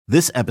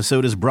This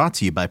episode is brought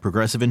to you by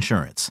Progressive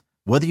Insurance.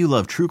 Whether you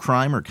love true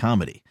crime or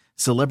comedy,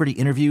 celebrity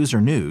interviews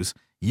or news,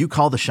 you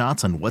call the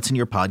shots on what's in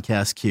your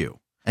podcast queue.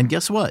 And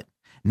guess what?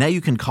 Now you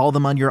can call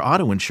them on your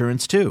auto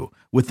insurance too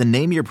with the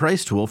Name Your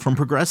Price tool from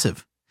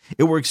Progressive.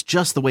 It works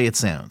just the way it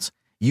sounds.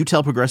 You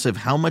tell Progressive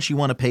how much you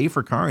want to pay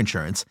for car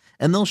insurance,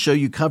 and they'll show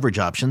you coverage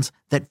options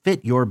that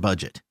fit your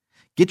budget.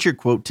 Get your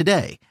quote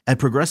today at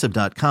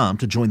Progressive.com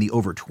to join the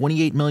over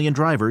 28 million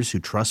drivers who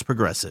trust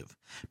Progressive.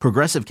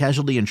 Progressive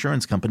Casualty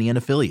Insurance Company and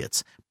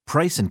Affiliates.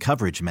 Price and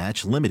coverage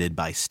match limited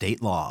by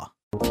state law.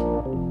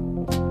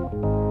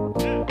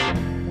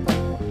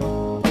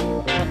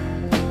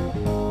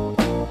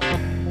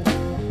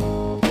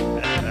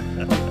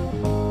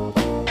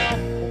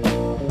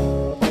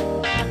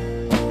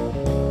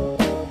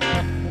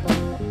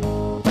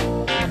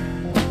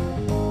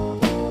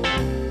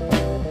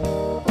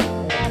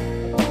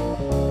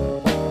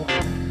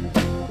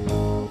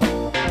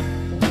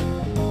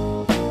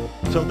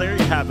 So there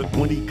you have it.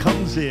 When he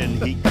comes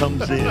in, he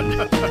comes in.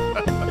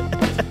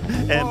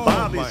 And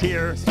Bob is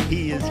here.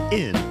 He is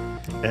in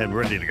and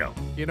ready to go.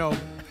 You know,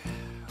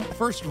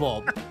 first of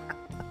all,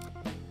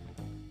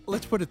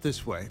 let's put it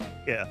this way.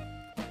 Yeah.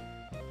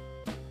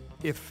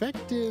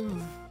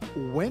 Effective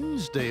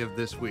Wednesday of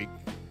this week,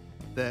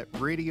 that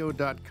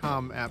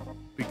radio.com app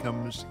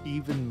becomes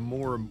even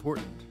more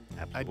important.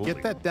 Absolutely. I'd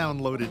get that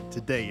downloaded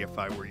today if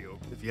I were you,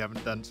 if you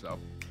haven't done so.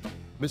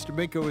 Mr.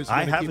 Minko is I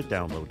going to have keep it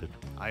downloaded.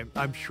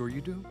 I'm sure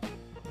you do.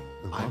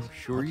 I'm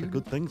sure Lots you of do.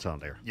 good things on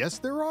there. Yes,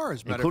 there are,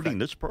 as a matter of Including fact.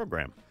 this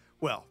program.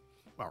 Well,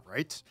 all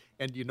right.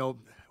 And, you know,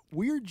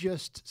 we're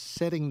just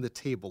setting the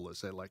table,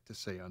 as I like to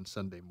say on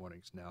Sunday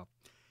mornings now.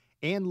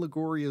 Ann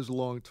Liguori is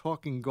along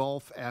talking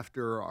golf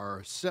after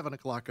our 7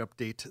 o'clock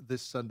update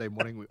this Sunday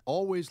morning. We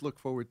always look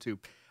forward to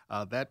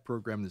that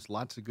program. There's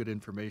lots of good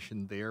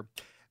information there.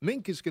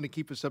 Mink is going to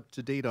keep us up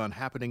to date on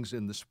happenings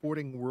in the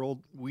sporting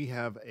world. We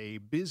have a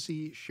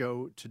busy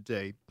show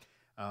today.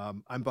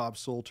 I'm Bob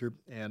Salter,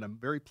 and I'm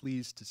very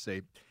pleased to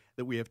say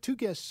that we have two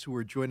guests who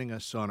are joining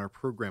us on our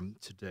program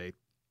today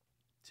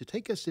to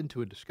take us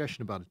into a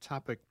discussion about a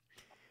topic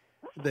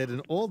that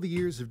in all the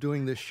years of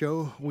doing this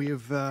show, we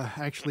have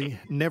actually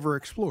never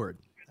explored.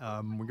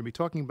 We're going to be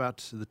talking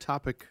about the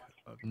topic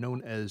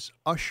known as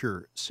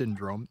Usher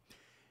syndrome.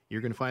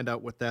 You're going to find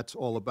out what that's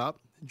all about.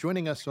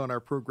 Joining us on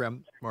our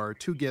program are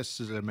two guests,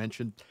 as I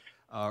mentioned.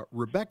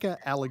 Rebecca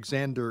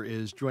Alexander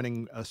is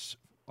joining us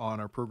on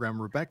our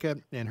program. Rebecca,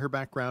 and her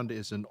background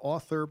is an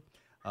author,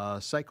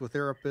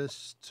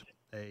 psychotherapist,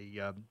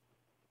 a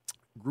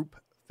group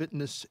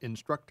fitness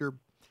instructor.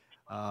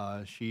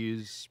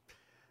 She's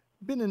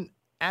been an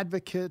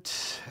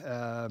advocate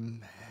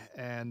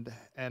and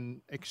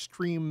an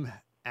extreme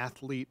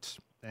athlete,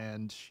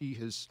 and she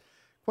has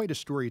quite a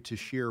story to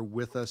share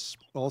with us.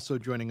 Also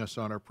joining us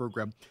on our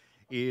program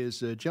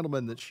is a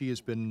gentleman that she has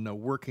been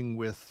working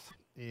with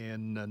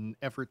in an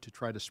effort to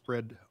try to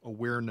spread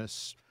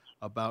awareness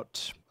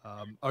about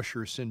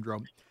Usher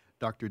syndrome.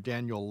 Dr.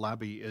 Daniel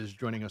Labbe is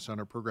joining us on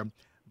our program.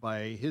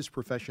 By his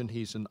profession,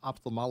 he's an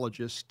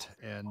ophthalmologist,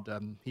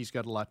 and he's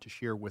got a lot to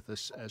share with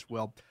us as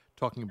well,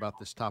 talking about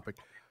this topic.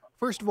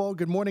 First of all,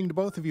 good morning to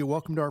both of you.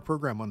 Welcome to our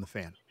program on The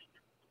Fan.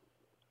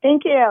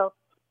 Thank you.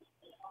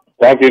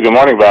 Thank you. Good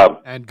morning,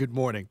 Bob. And good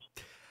morning.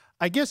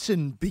 I guess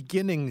in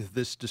beginning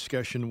this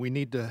discussion, we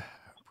need to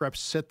perhaps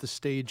set the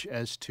stage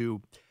as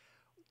to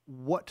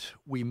what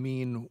we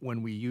mean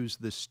when we use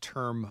this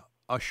term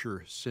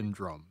Usher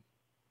syndrome.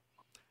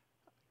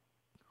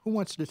 Who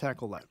wants to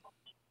tackle that?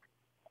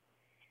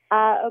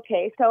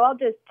 Okay, so I'll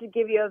just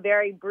give you a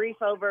very brief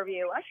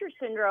overview. Usher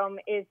syndrome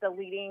is the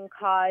leading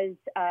cause,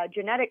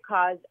 genetic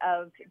cause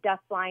of deaf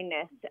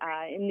blindness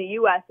in the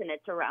U.S. and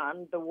it's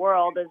around the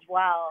world as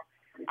well.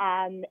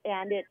 And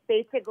it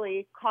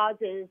basically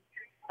causes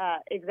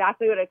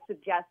exactly what it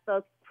suggests,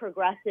 both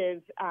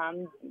progressive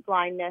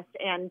blindness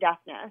and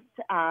deafness.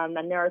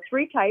 And there are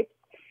three types.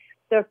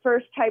 The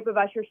first type of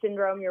Usher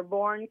syndrome, you're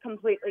born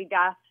completely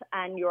deaf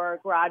and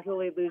you're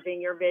gradually losing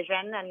your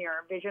vision, and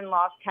your vision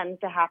loss tends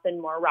to happen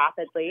more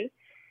rapidly.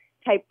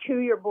 Type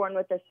 2, you're born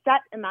with a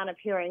set amount of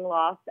hearing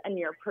loss and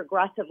you're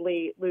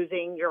progressively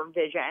losing your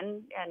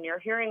vision, and your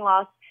hearing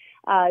loss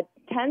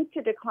tends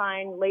to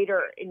decline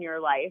later in your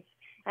life.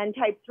 And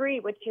type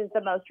 3, which is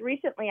the most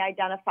recently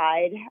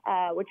identified,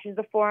 which is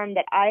the form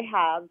that I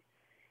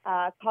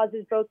have,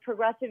 causes both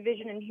progressive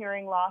vision and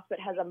hearing loss, but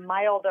has a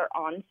milder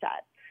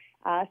onset.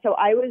 So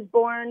I was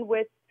born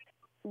with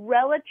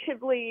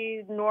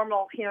relatively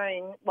normal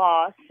hearing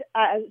loss,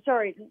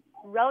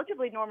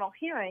 relatively normal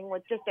hearing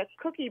with just a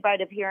cookie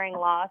bite of hearing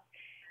loss.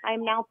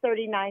 I'm now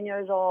 39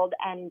 years old,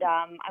 and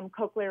I'm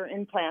cochlear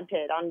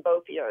implanted on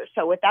both ears.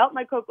 So without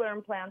my cochlear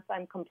implants,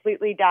 I'm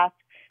completely deaf,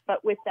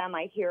 but with them,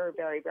 I hear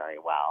very, very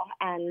well.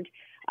 And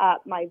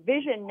my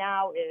vision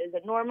now is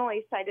a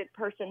normally sighted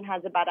person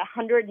has about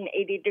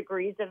 180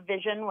 degrees of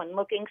vision when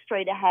looking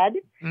straight ahead,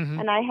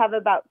 and I have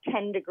about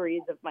 10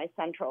 degrees of my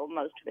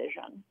central-most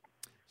vision.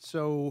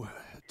 So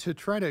to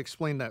try to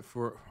explain that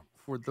for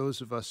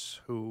those of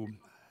us who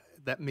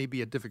that may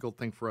be a difficult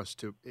thing for us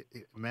to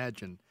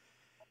imagine,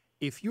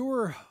 if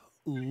you're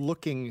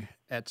looking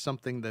at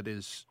something that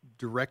is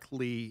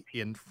directly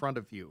in front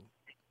of you,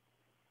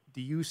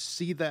 do you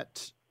see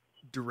that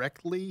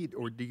directly,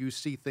 or do you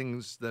see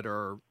things that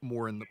are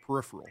more in the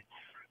peripheral?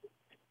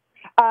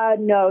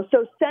 No.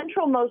 So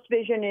central-most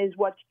vision is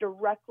what's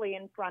directly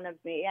in front of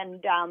me.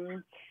 And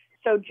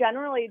so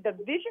generally the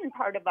vision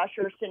part of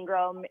Usher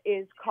syndrome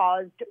is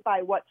caused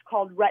by what's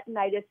called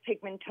retinitis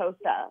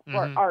pigmentosa,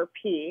 or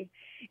RP.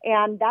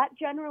 And that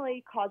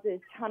generally causes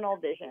tunnel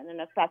vision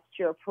and affects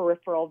your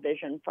peripheral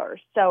vision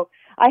first. So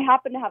I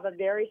happen to have a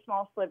very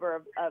small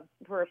sliver of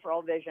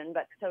peripheral vision,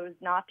 but so as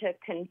not to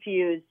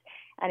confuse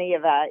any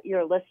of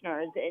your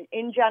listeners.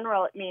 In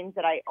general, it means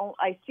that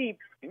I see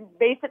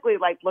basically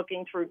like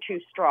looking through two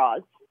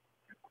straws.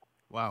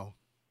 Wow.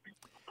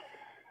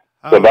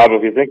 So, Bob,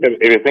 if you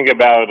think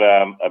about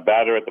a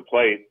batter at the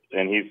plate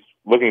and he's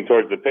looking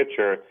towards the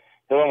pitcher,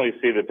 he'll only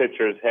see the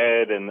pitcher's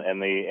head and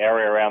the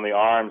area around the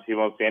arms. He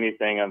won't see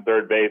anything on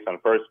third base, on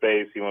first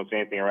base. He won't see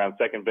anything around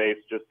second base.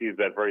 Just sees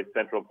that very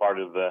central part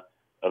of the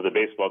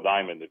baseball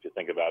diamond. If you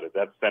think about it,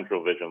 that's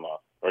central vision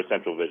loss or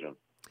central vision.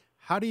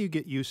 How do you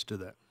get used to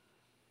that?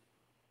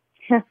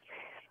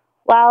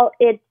 Well,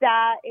 it's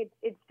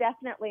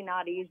definitely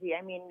not easy.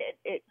 I mean,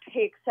 it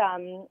takes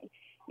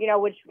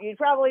which you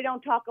probably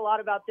don't talk a lot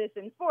about this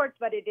in sports,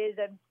 but it is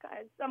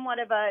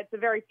it's a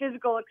very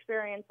physical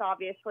experience,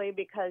 obviously,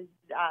 because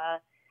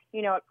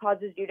it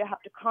causes you to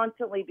have to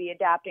constantly be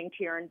adapting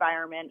to your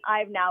environment.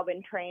 I've now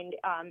been trained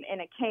in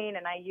a cane,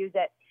 and I use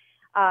it,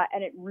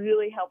 and it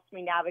really helps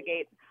me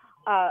navigate.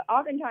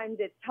 Oftentimes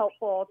it's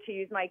helpful to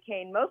use my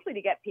cane mostly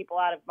to get people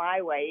out of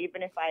my way,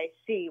 even if I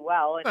see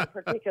well in a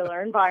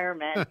particular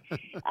environment.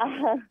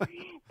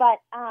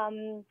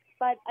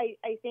 But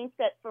I think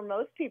that for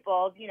most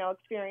people,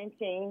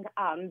 experiencing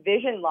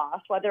vision loss,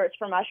 whether it's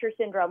from Usher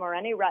syndrome or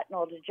any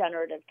retinal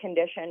degenerative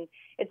condition,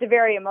 it's a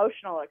very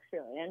emotional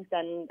experience.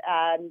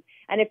 And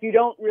if you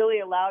don't really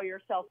allow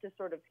yourself to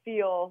sort of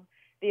feel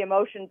the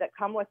emotions that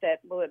come with it,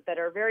 that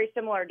are very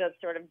similar to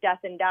sort of death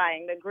and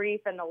dying, the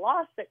grief and the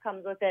loss that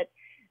comes with it,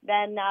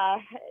 then I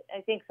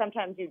think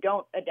sometimes you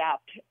don't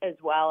adapt as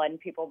well, and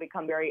people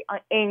become very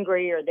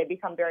angry, or they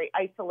become very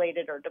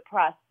isolated or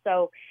depressed.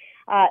 So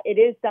it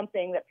is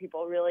something that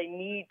people really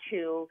need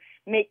to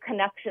make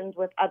connections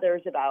with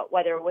others about,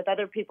 whether with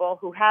other people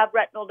who have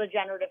retinal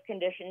degenerative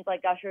conditions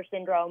like Usher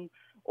syndrome,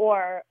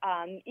 or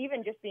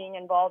even just being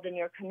involved in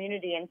your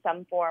community in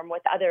some form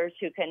with others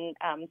who can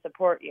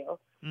support you.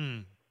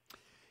 Mm.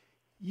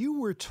 You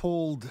were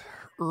told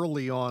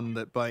early on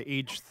that by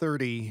age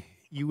 30,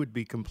 you would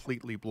be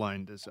completely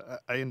blind. As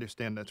I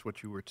understand, that's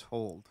what you were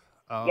told.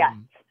 Yes.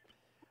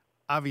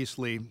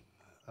 Obviously,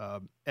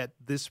 at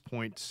this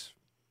point,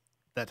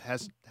 that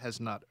has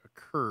not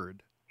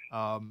occurred.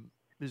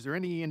 Is there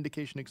any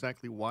indication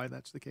exactly why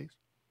that's the case?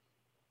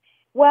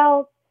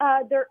 Well,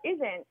 there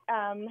isn't,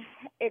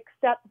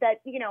 except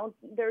that,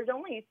 there's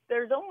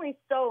only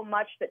so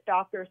much that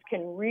doctors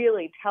can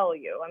really tell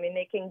you. I mean,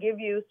 they can give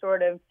you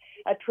sort of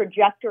a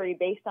trajectory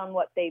based on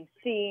what they've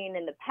seen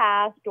in the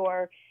past,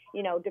 or,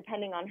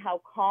 depending on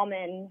how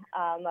common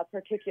a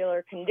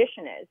particular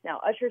condition is. Now,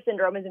 Usher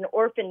syndrome is an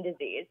orphan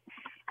disease,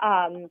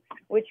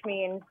 which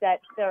means that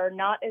there are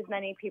not as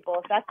many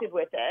people affected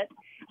with it,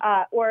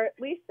 or at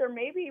least there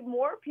may be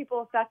more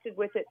people affected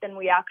with it than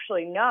we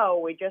actually know.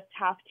 We just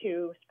have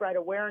to spread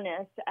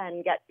awareness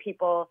and get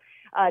people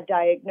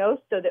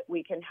diagnosed so that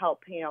we can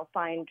help,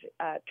 find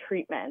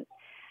treatment.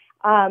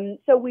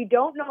 So we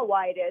don't know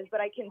why it is,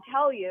 but I can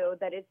tell you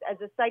that as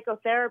a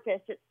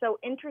psychotherapist, it's so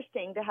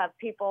interesting to have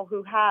people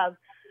who have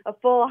a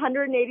full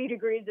 180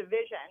 degrees of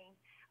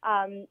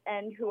vision,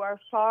 and who are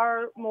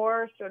far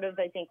more sort of,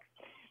 I think,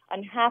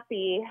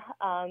 unhappy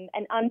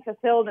and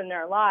unfulfilled in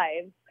their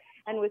lives.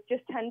 And with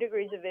just 10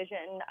 degrees of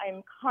vision,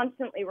 I'm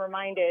constantly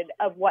reminded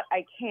of what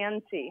I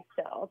can see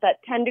still.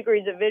 That 10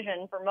 degrees of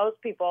vision for most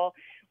people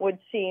would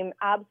seem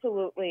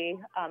absolutely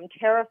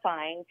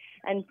terrifying.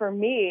 And for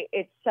me,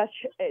 it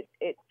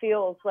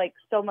feels like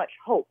so much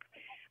hope.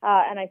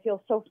 And I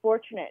feel so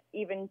fortunate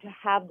even to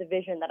have the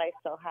vision that I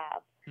still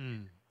have.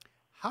 Mm.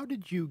 How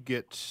did you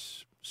get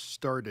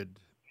started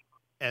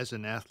as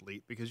an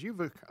athlete? Because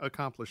you've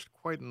accomplished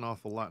quite an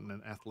awful lot in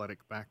an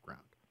athletic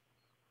background.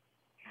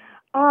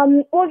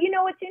 Well,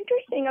 what's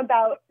interesting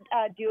about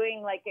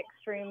doing like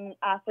extreme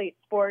athlete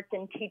sports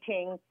and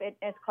teaching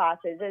fitness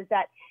classes is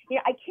that,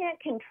 I can't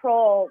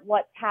control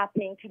what's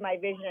happening to my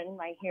vision,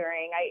 my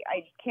hearing.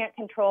 I can't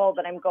control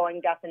that I'm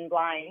going deaf and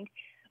blind.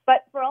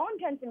 But for all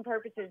intents and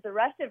purposes, the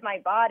rest of my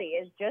body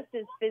is just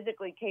as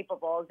physically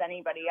capable as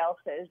anybody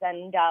else's.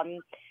 And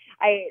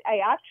I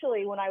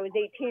actually, when I was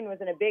 18, was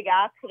in a big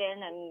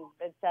accident, and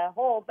that's a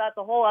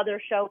whole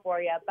other show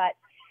for you. But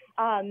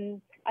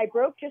I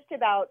broke just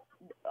about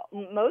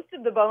most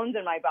of the bones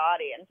in my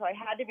body, and so I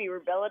had to be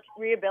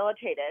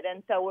rehabilitated.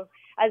 And so,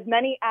 as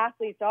many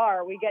athletes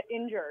are, we get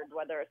injured,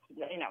 whether it's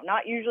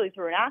not usually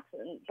through an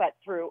accident, but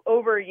through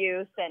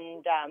overuse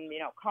and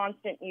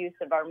constant use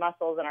of our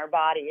muscles and our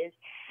bodies.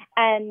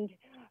 And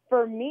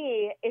for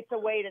me, it's a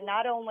way to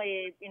not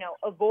only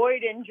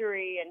avoid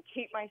injury and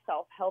keep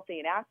myself healthy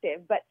and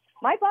active, but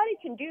my body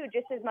can do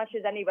just as much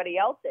as anybody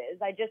else is.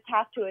 I just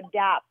have to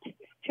adapt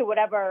to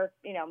whatever,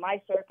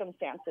 my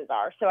circumstances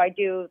are. So I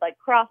do like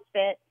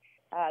CrossFit,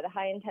 the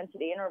high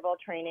intensity interval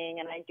training,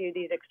 and I do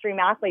these extreme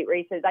athlete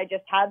races. I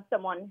just have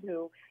someone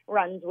who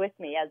runs with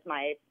me as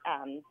my,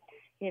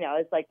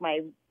 as like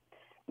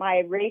my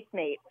race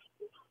mate.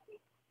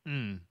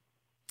 Mm.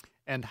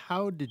 And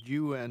how did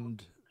you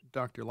and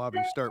Dr.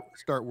 Labbe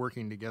start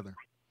working together?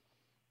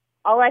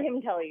 I'll let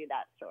him tell you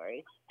that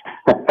story.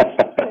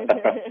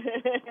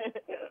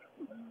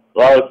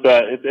 Well,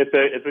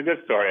 it's a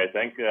good story, I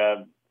think.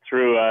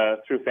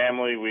 Through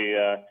family, we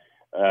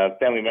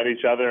family met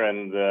each other,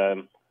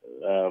 and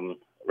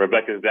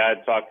Rebecca's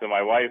dad talked to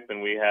my wife,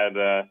 and we had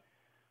a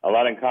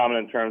lot in common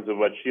in terms of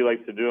what she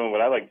likes to do and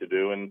what I like to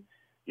do. And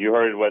you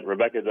heard what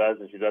Rebecca does,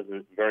 and she does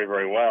it very,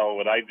 very well.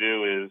 What I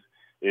do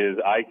is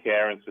eye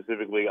care, and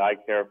specifically eye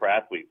care for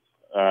athletes.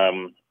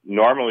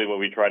 Normally, what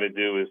we try to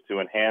do is to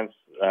enhance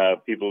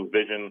people's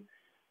vision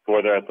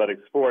for their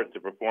athletic sport, to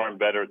perform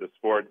better at the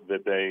sport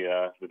that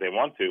they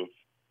want to,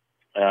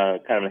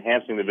 kind of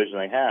enhancing the vision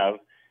they have.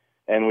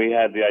 And we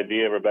had the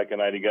idea, Rebecca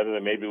and I together,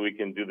 that maybe we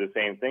can do the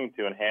same thing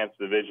to enhance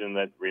the vision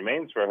that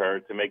remains for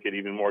her, to make it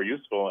even more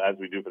useful as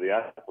we do for the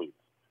athletes.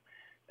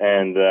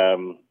 And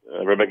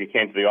Rebecca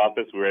came to the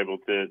office. We were able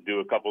to do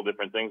a couple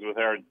different things with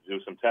her,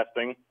 do some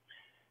testing.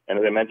 And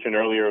as I mentioned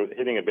earlier,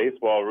 hitting a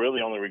baseball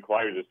really only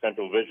requires a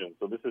central vision.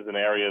 So this is an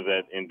area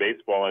that in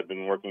baseball I've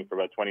been working for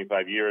about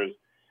 25 years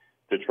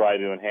to try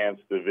to enhance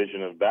the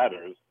vision of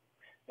batters.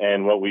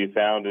 And what we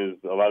found is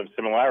a lot of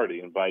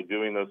similarity. And by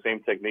doing those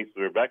same techniques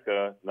with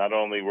Rebecca, not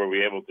only were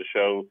we able to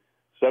show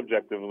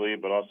subjectively,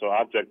 but also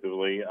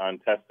objectively on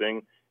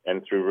testing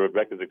and through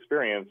Rebecca's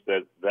experience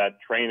that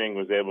training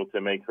was able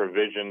to make her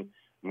vision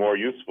more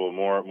useful,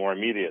 more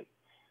immediate.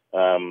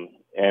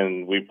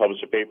 And we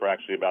published a paper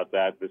actually about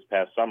that this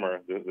summer,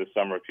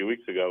 a few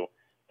weeks ago,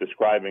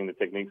 describing the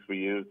techniques we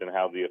used and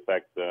how the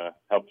effect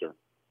helped her.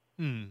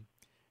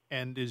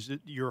 And is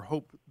it your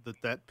hope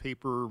that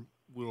paper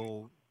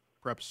will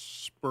perhaps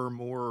spur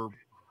more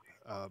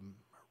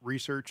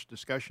research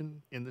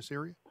discussion in this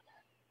area?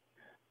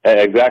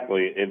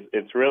 Exactly.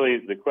 It's really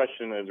the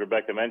question, as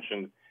Rebecca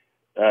mentioned.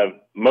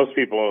 Most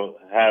people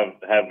have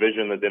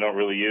vision that they don't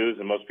really use,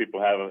 and most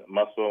people have a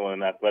muscle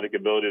and athletic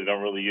ability they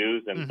don't really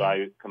use. And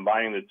by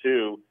combining the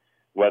two,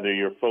 whether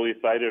you're fully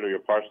sighted or you're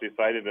partially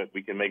sighted, that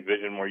we can make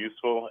vision more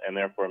useful and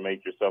therefore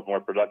make yourself more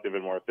productive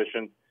and more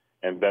efficient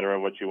and better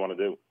at what you want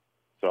to do.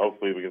 So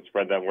hopefully we can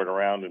spread that word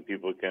around and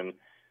people can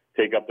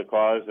take up the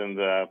cause and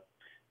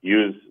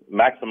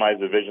maximize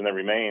the vision that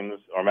remains,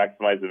 or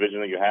maximize the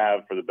vision that you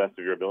have for the best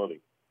of your ability.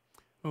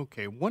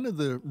 Okay, one of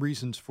the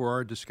reasons for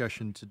our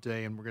discussion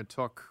today, and we're going to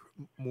talk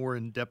more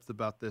in depth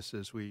about this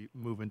as we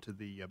move into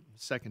the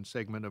second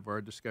segment of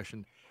our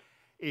discussion,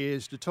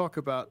 is to talk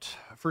about,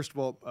 first of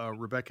all,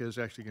 Rebecca is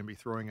actually going to be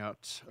throwing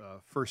out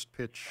first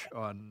pitch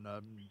on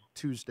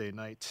Tuesday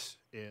night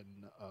in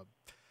a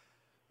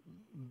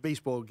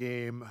baseball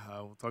game.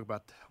 We'll talk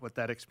about what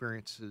that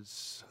experience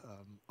is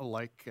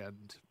like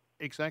and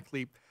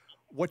exactly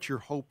what your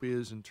hope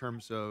is in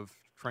terms of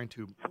trying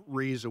to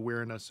raise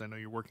awareness. I know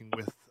you're working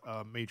with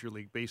Major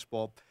League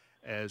Baseball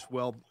as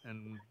well,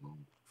 and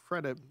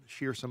try to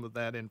share some of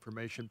that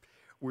information.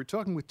 We're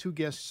talking with two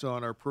guests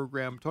on our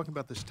program, talking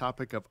about this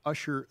topic of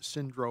Usher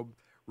syndrome.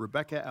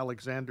 Rebecca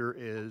Alexander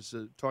is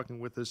talking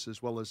with us,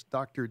 as well as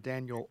Dr.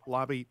 Daniel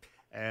Labbe,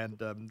 and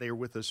they are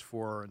with us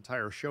for our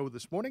entire show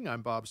this morning.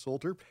 I'm Bob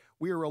Salter.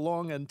 We are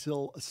along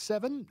until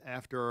 7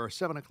 after our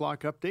 7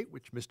 o'clock update,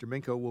 which Mr.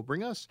 Minko will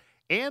bring us.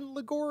 Ann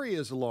Liguori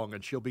is along,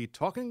 and she'll be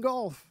talking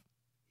golf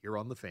here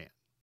on The Fan.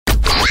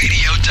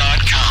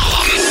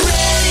 Radio.com.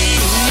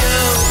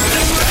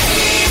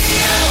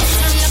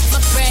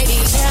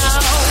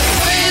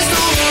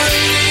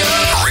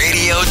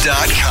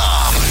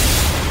 Radio.com.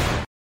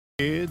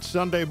 It's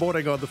Sunday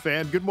morning on The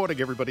Fan. Good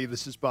morning, everybody.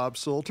 This is Bob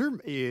Salter.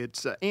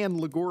 It's Ann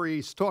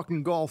Liguori's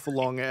Talking Golf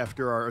along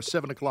after our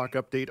 7 o'clock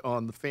update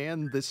on The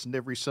Fan this and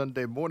every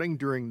Sunday morning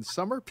during the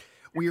summer.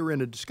 We are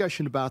in a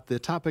discussion about the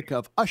topic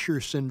of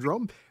Usher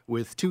syndrome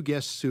with two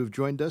guests who have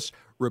joined us,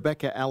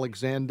 Rebecca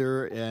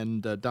Alexander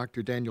and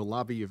Dr. Daniel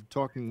Labbe,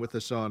 talking with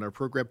us on our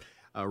program.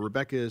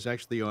 Rebecca is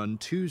actually on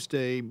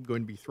Tuesday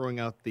going to be throwing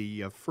out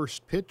the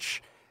first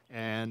pitch,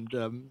 and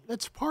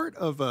that's part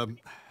of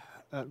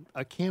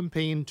a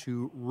campaign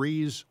to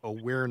raise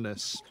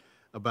awareness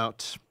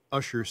about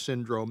Usher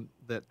syndrome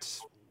that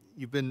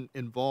you've been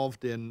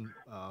involved in,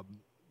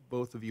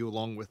 both of you,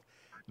 along with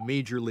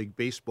Major League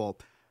Baseball.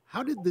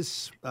 How did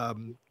this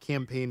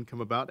campaign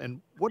come about,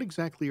 and what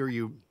exactly are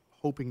you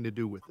hoping to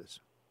do with this?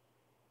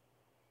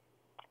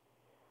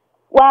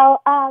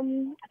 Well,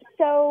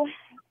 so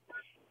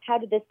how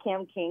did this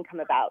campaign come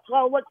about?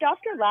 Well, what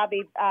Dr.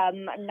 Labbe,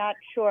 I'm not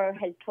sure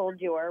has told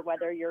you, or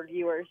whether your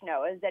viewers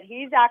know, is that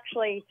he's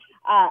actually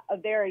a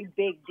very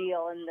big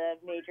deal in the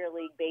Major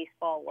League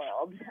Baseball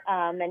world.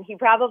 And he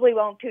probably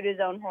won't toot his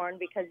own horn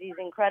because he's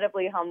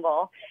incredibly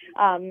humble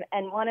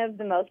and one of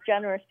the most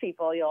generous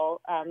people you'll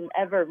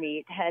ever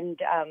meet. And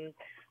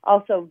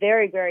also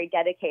very, very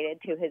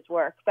dedicated to his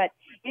work. But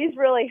he's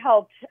really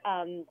helped,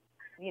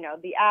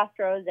 the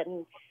Astros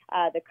and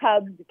the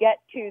Cubs get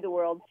to the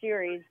World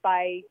Series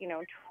by,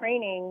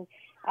 training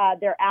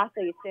their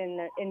athletes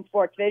in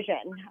sports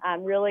vision,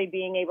 really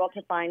being able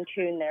to fine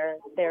tune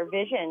their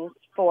vision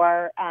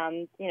for,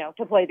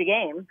 to play the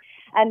game.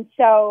 And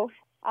so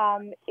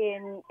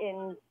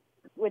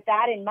with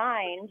that in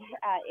mind,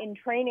 in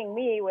training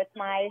me with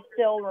my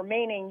still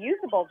remaining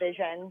usable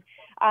vision,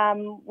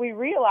 we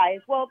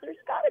realized, well, there's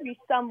got to be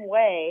some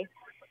way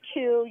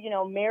to,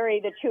 marry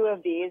the two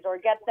of these or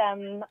get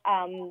them,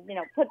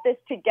 put this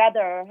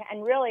together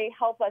and really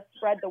help us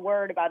spread the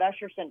word about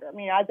Usher syndrome.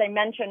 As I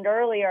mentioned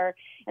earlier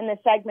in the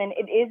segment,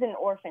 it is an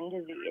orphan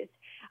disease,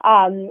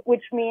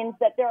 which means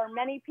that there are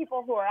many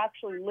people who are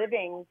actually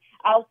living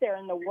out there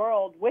in the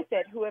world with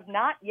it who have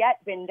not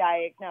yet been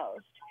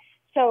diagnosed.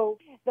 So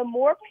the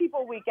more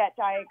people we get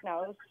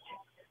diagnosed,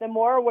 the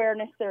more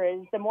awareness there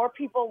is, the more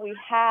people we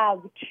have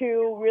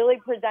to really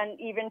present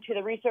even to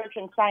the research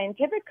and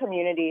scientific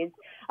communities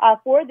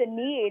for the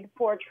need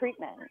for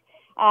treatment.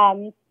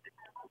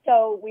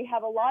 So we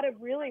have a lot of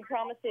really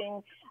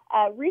promising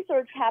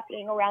research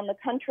happening around the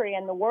country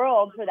and the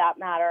world for that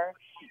matter.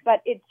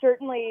 But it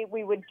certainly,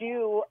 we would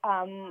do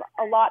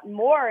a lot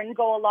more and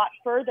go a lot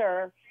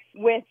further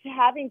with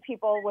having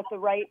people with the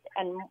right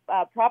and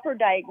proper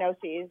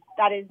diagnoses.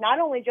 That is not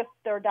only just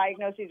their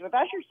diagnoses with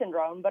Usher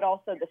syndrome, but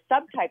also the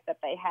subtype that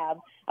they have,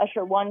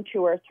 Usher 1, 2,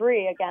 or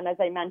 3, again, as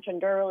I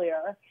mentioned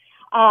earlier.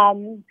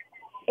 And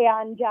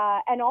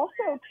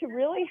also to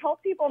really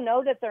help people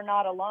know that they're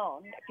not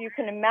alone. If you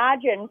can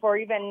imagine for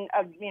even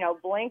a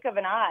blink of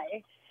an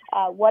eye,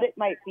 what it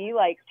might be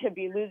like to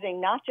be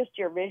losing not just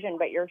your vision,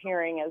 but your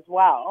hearing as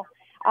well.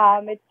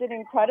 It's an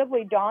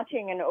incredibly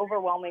daunting and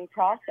overwhelming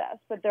process,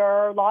 but there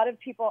are a lot of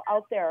people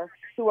out there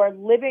who are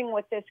living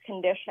with this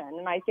condition.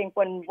 And I think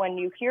when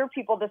you hear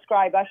people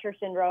describe Usher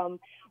syndrome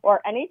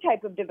or any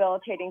type of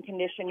debilitating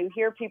condition, you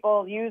hear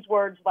people use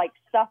words like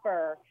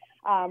suffer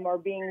or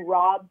being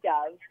robbed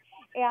of.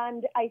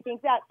 And I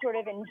think that sort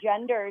of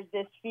engenders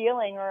this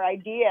feeling or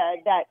idea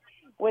that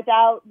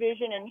without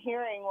vision and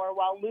hearing, or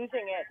while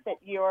losing it, that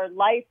your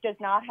life does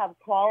not have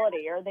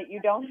quality, or that you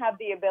don't have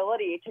the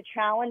ability to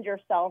challenge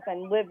yourself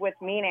and live with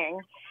meaning.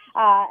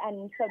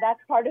 And so that's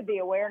part of the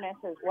awareness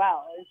as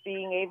well, is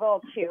being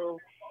able to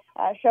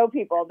show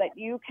people that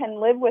you can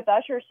live with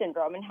Usher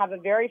syndrome and have a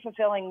very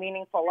fulfilling,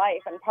 meaningful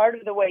life. And part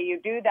of the way you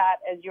do that,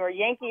 as your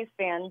Yankees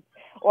fans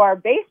or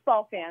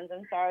baseball fans,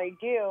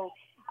 do,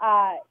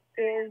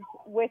 is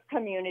with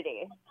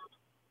community.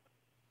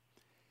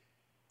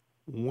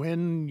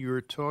 When you're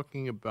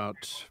talking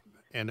about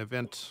an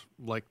event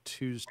like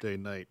Tuesday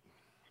night,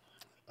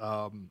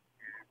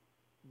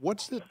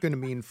 what's that going to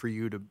mean for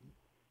you to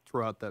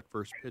throw out that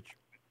first pitch?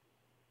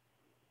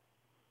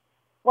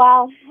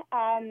 Well,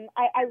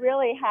 I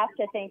really have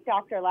to thank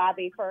Dr.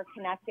 Labby for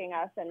connecting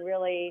us and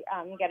really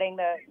getting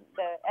the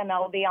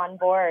MLB on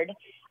board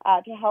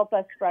to help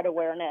us spread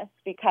awareness,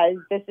 because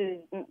this is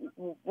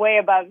way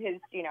above his,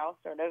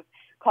 sort of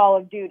call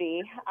of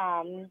duty.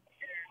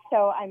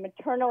 So I'm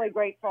eternally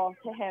grateful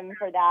to him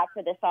for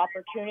this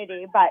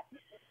opportunity. But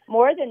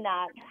more than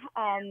that,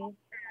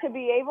 to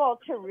be able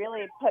to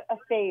really put a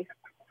face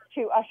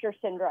to Usher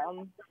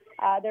syndrome.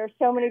 There are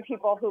so many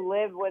people who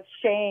live with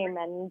shame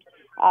and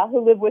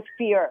who live with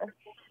fear,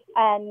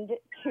 and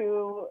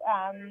to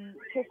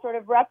sort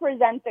of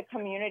represent the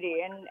community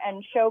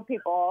and show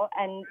people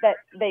and that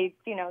they,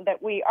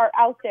 that we are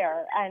out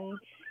there and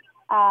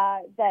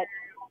that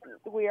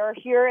we are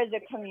here as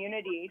a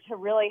community to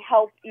really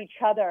help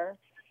each other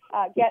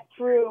get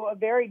through a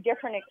very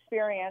different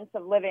experience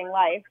of living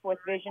life with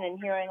vision and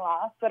hearing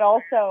loss, but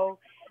also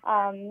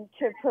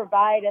to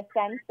provide a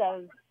sense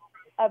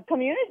of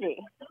community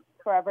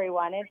for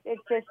everyone.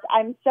 It's just,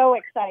 I'm so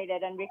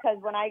excited, and because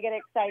when I get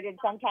excited,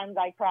 sometimes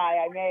I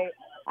cry.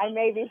 I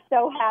may be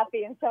so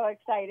happy and so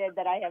excited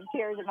that I have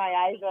tears in my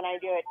eyes when I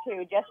do it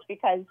too, just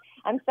because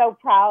I'm so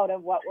proud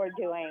of what we're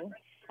doing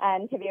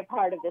and to be a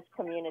part of this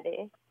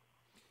community.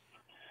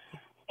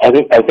 I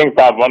think,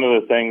 Bob, one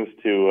of the things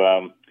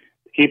to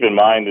keep in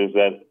mind is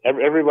that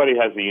everybody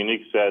has a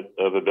unique set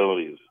of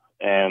abilities,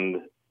 and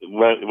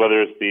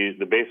whether it's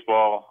the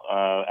baseball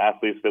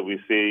athletes that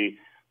we see,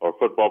 or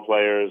football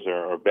players,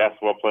 or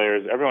basketball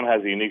players, everyone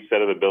has a unique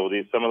set of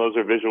abilities. Some of those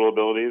are visual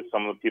abilities.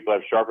 Some of the people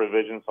have sharper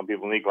vision. Some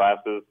people need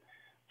glasses.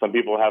 Some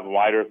people have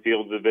wider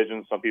fields of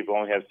vision. Some people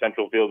only have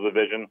central fields of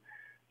vision.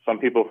 Some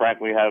people,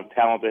 frankly, have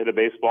talent to hit a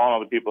baseball,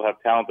 and other people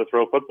have talent to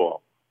throw a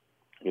football.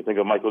 You think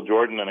of Michael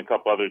Jordan and a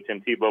couple other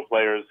Tim Tebow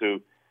players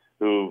who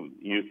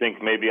you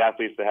think may be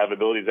athletes that have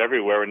abilities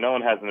everywhere, and no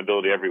one has an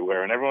ability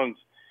everywhere. And everyone's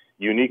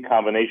unique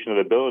combination of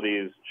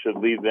abilities should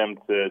lead them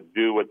to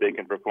do what they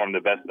can perform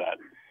the best at.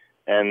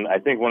 And I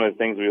think one of the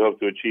things we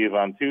hope to achieve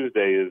on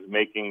Tuesday is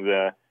making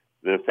the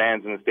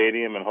fans in the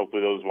stadium, and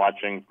hopefully those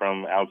watching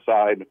from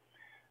outside,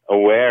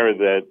 aware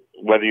that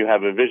whether you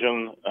have a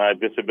vision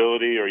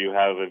disability, or you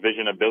have a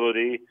vision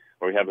ability,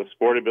 or you have a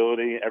sport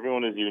ability,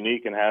 everyone is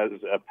unique and has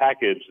a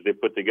package they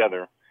put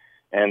together.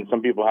 And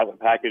some people have a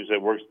package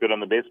that works good on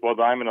the baseball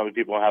diamond. Other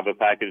people have a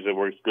package that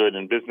works good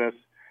in business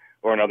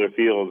or in other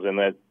fields. And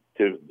that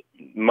to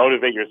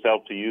motivate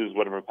yourself to use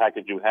whatever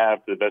package you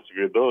have to the best of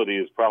your ability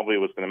is probably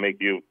what's going to make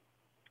you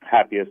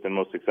happiest and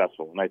most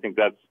successful. And I think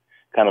that's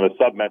kind of a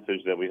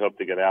sub-message that we hope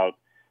to get out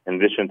in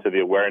addition to the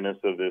awareness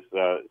of this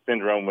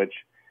syndrome, which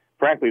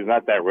frankly is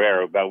not that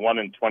rare. About 1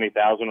 in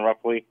 20,000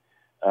 roughly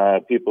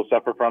people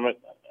suffer from it.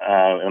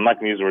 I'm not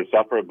going to use the word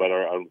suffer, but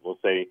we'll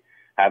say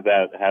have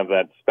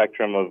that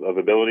spectrum of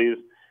abilities.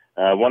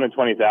 1 in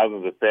 20,000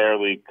 is a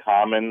fairly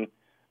common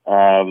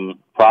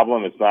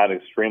problem. It's not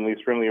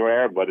extremely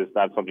rare, but it's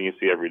not something you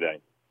see every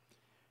day.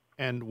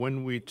 And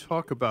when we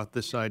talk about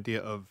this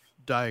idea of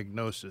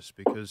diagnosis,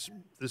 because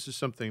this is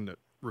something that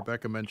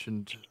Rebecca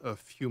mentioned a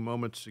few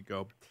moments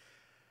ago,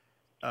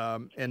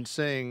 and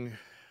saying,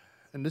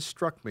 and this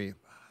struck me,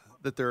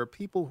 that there are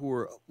people who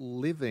are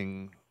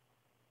living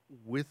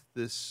with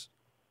this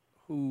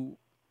who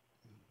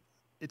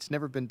it's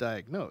never been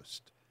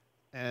diagnosed.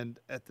 And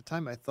at the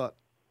time I thought,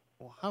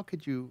 well, how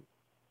could you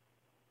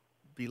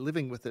be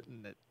living with it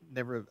and it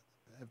never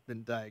have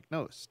been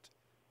diagnosed?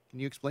 Can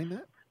you explain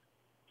that?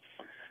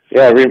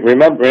 Yeah,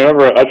 remember,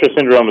 Usher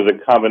syndrome is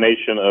a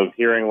combination of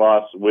hearing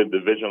loss with the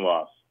vision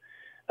loss.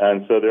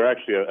 And so there are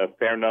actually a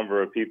fair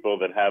number of people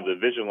that have the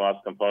vision loss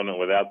component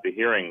without the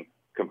hearing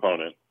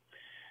component.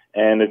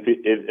 And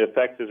it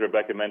affects, as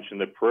Rebecca mentioned,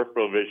 the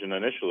peripheral vision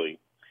initially.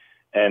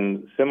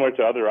 And similar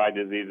to other eye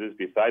diseases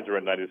besides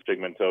retinitis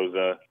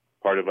pigmentosa,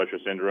 part of Usher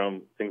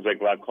syndrome, things like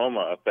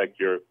glaucoma affect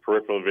your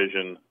peripheral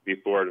vision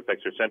before it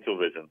affects your central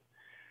vision.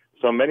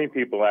 So many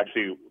people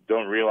actually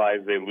don't realize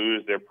they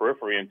lose their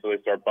periphery until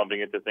they start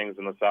bumping into things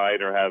on the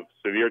side or have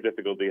severe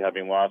difficulty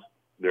having lost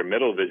their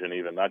middle vision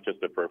even, not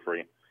just the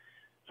periphery.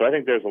 So I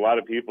think there's a lot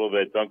of people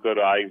that don't go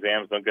to eye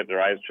exams, don't get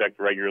their eyes checked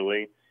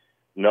regularly.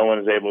 No one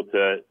is able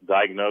to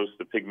diagnose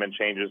the pigment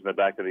changes in the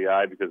back of the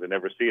eye because they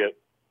never see it.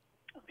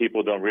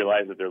 People don't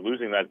realize that they're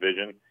losing that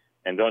vision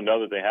and don't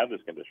know that they have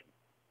this condition.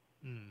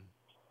 Mm.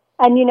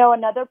 And, you know,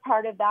 another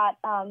part of that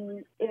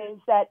is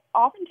that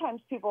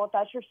oftentimes people with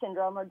Usher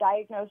syndrome are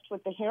diagnosed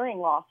with the hearing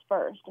loss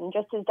first. And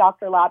just as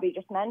Dr. Labbe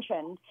just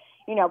mentioned,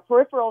 you know,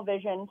 peripheral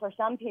vision for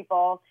some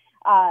people,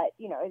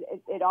 you know,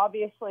 it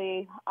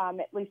obviously,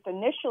 at least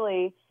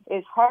initially,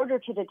 is harder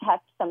to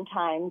detect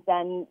sometimes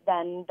than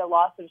the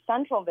loss of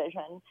central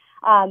vision.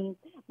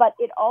 But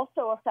it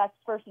also affects,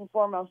 first and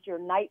foremost, your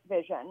night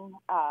vision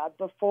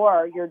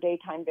before your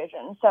daytime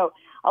vision. So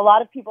a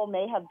lot of people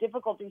may have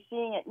difficulty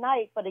seeing at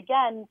night, but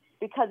again,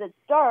 because it's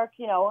dark,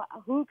 you know,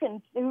 who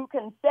can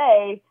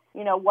say,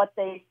 you know, what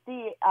they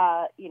see,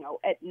 you know,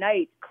 at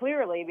night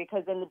clearly,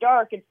 because in the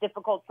dark, it's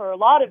difficult for a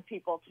lot of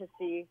people to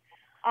see.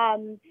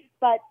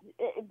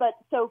 But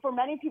so for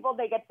many people,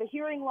 they get the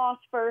hearing loss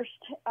first,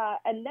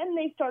 and then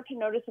they start to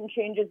notice some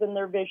changes in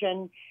their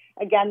vision.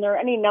 Again, there are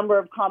any number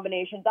of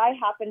combinations. I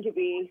happen to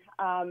be,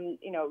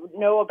 you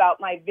know about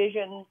my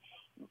vision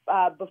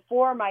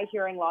before my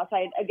hearing loss.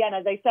 Again,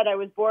 as I said, I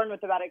was born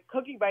with about a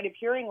cookie bite of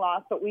hearing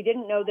loss, but we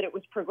didn't know that it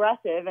was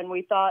progressive, and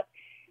we thought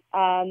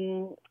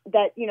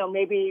that, you know,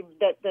 maybe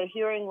that the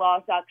hearing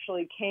loss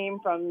actually came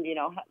from, you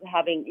know,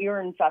 having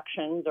ear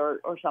infections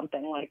or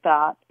something like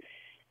that.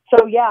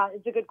 So, yeah,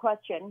 it's a good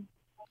question.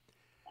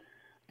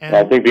 And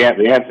I think the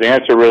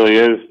answer really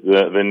is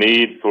the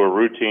need for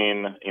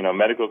routine, you know,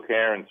 medical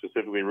care and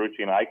specifically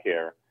routine eye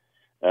care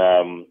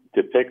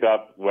to pick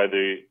up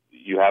whether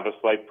you have a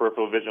slight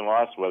peripheral vision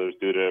loss, whether it's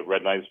due to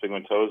retinitis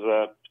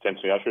pigmentosa,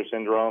 potentially Usher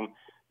syndrome,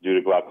 due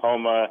to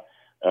glaucoma,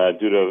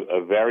 due to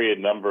a varied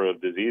number of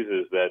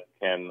diseases that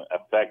can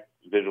affect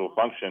visual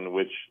function,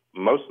 which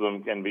most of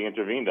them can be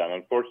intervened on.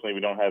 Unfortunately, we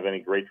don't have any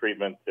great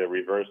treatment to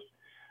reverse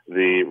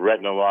the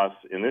retinal loss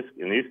in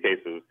these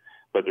cases,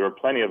 but there are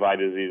plenty of eye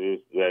diseases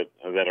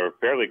that are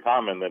fairly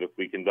common that if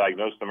we can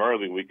diagnose them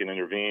early, we can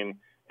intervene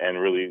and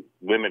really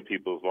limit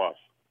people's loss.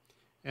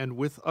 And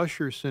with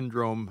Usher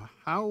syndrome,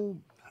 how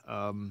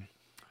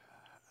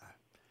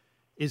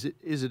is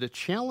it a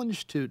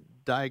challenge to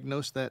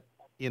diagnose that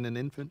in an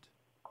infant?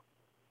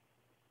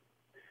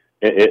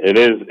 It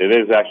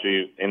is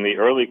actually. In the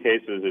early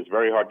cases, it's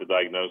very hard to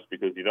diagnose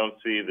because you don't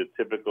see the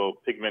typical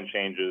pigment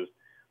changes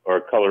or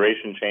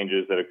coloration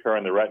changes that occur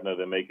in the retina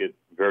that make it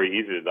very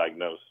easy to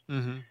diagnose.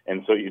 Mm-hmm.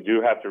 And so you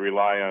do have to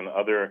rely on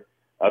other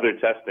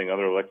testing,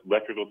 other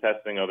electrical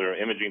testing, other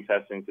imaging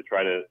testing to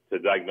try to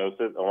diagnose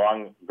it,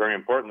 along, very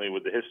importantly,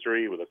 with the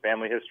history, with the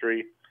family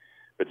history,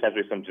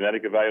 potentially some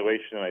genetic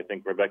evaluation. And I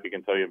think Rebecca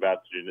can tell you about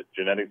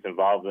genetics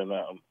involved in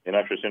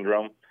Usher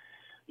syndrome.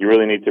 You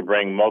really need to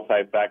bring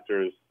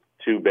multi-factors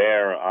to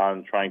bear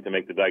on trying to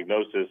make the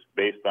diagnosis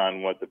based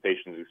on what the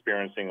patient is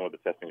experiencing and what the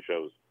testing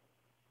shows.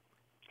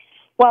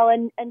 Well,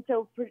 and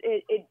so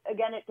it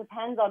again, it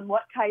depends on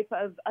what type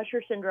of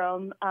Usher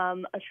syndrome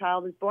a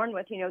child is born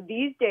with. You know,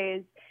 these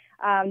days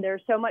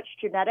there's so much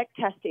genetic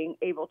testing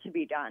able to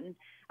be done,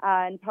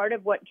 and part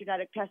of what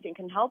genetic testing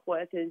can help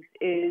with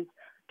is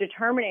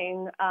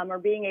determining or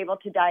being able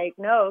to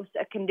diagnose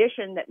a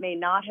condition that may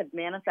not have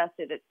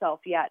manifested itself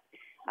yet.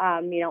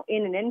 You know,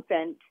 in an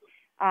infant.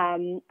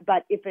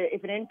 But if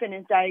an infant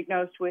is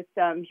diagnosed with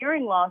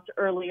hearing loss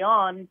early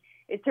on,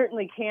 it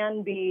certainly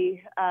can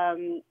be,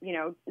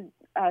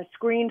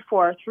 screened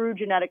for through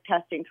genetic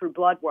testing, through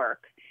blood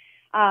work.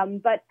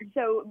 But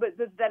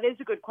that is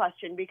a good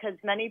question, because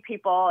many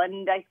people,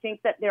 and I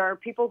think that there are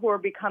people who are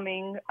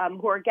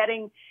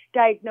getting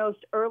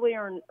diagnosed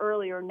earlier and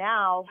earlier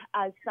now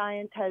as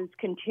science has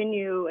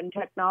continued and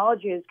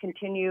technology has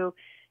continued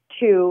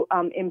to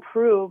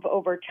improve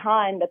over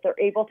time, that they're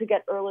able to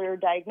get earlier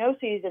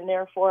diagnoses, and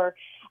therefore,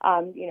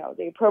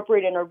 the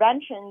appropriate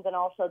interventions and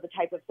also the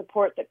type of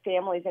support that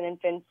families and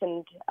infants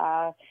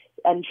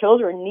and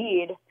children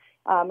need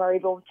are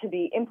able to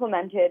be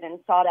implemented and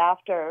sought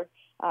after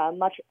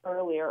much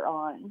earlier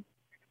on.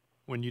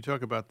 When you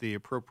talk about the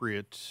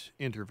appropriate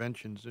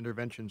interventions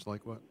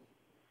like what?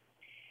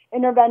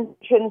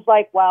 Interventions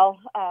like,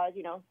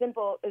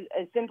 simple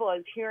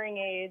as hearing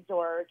aids,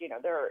 or,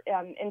 their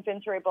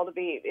infants are able to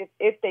be,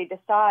 if they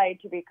decide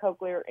to be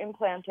cochlear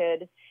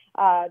implanted,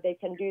 they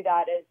can do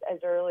that as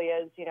early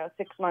as,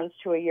 6 months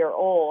to a year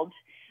old.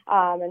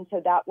 And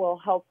so that will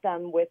help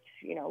them with,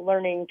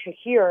 learning to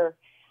hear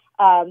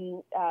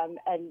and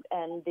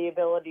the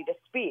ability to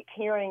speak.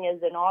 Hearing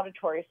is an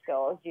auditory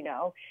skill, as you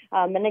know.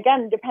 And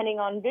again, depending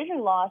on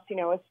vision loss,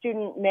 a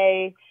student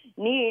may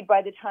need,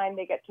 by the time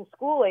they get to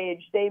school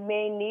age, they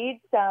may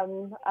need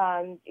some,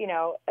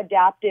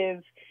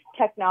 adaptive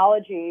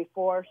technology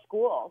for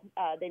school.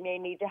 They may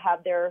need to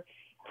have their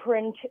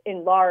print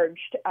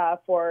enlarged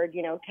for,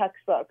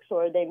 textbooks,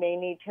 or they may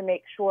need to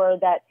make sure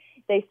that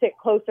they sit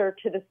closer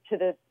to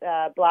the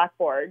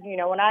blackboard.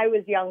 When I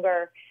was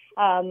younger,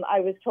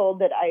 I was told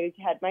that I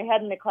had my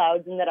head in the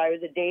clouds and that I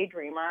was a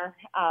daydreamer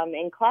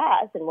in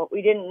class. And what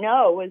we didn't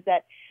know was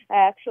that I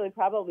actually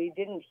probably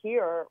didn't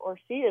hear or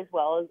see as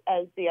well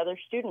as the other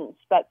students.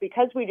 But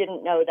because we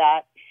didn't know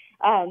that,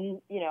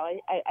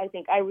 I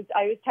think I was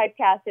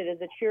typecasted as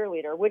a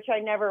cheerleader, which I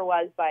never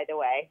was, by the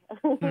way.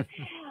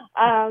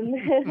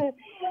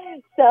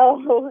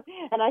 So,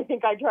 and I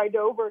think I tried to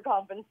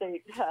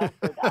overcompensate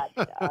for that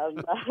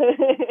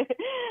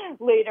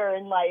later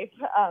in life.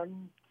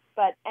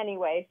 But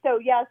anyway, so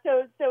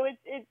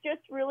it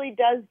just really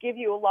does give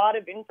you a lot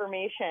of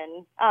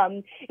information.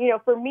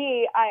 For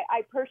me,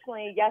 I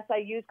personally, yes, I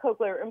use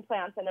cochlear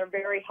implants and they're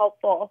very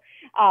helpful.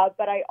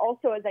 But I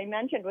also, as I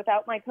mentioned,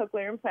 without my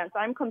cochlear implants,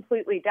 I'm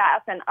completely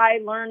deaf, and I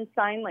learned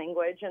sign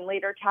language and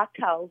later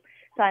tactile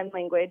sign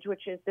language,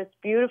 which is this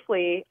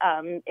beautifully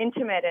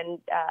intimate and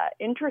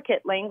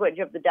intricate language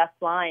of the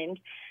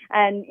deafblind.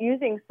 And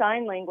using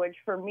sign language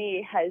for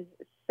me has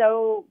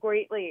so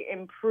greatly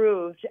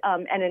improved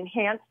and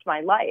enhanced my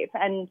life.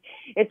 And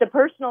it's a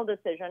personal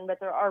decision, but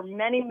there are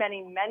many,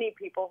 many, many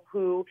people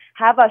who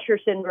have Usher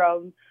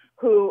syndrome,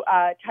 who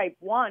type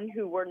 1,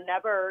 who were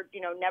never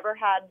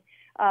had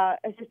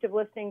assistive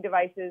listening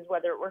devices,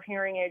 whether it were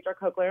hearing aids or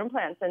cochlear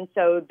implants. And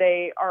so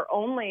they are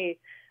only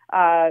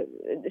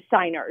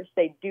signers.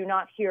 They do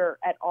not hear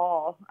at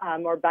all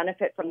or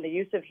benefit from the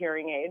use of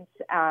hearing aids,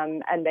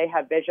 and they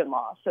have vision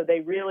loss. So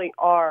they really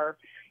are,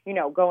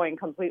 going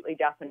completely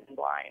deaf and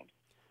blind.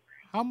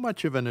 How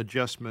much of an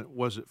adjustment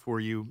was it for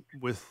you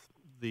with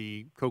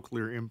the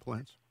cochlear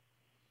implants?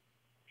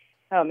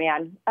 Oh,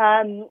 man.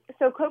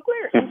 So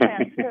cochlear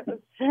implants,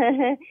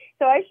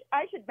 so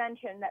I should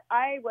mention that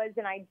I was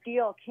an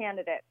ideal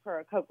candidate for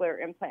a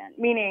cochlear implant,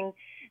 meaning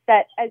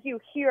that, as you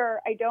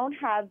hear, I don't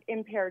have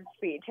impaired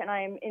speech, and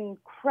I am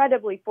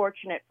incredibly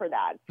fortunate for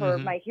that, for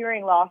my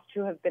hearing loss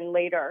to have been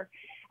later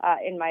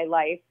in my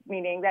life,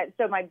 meaning that,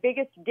 so my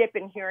biggest dip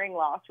in hearing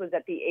loss was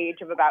at the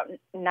age of about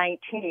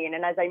 19,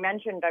 and as I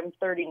mentioned, I'm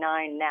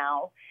 39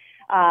 now.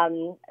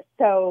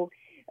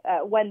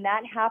 When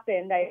that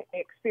happened, I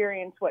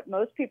experienced what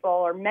most people,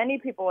 or many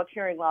people with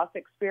hearing loss,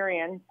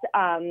 experience,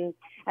 and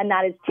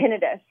that is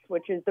tinnitus,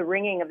 which is the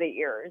ringing of the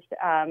ears,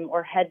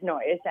 or head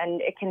noise.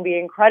 And it can be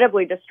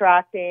incredibly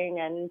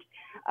distracting and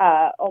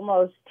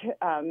almost,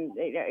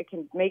 it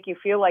can make you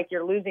feel like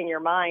you're losing your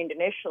mind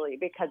initially,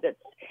 because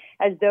it's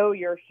as though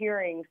you're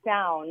hearing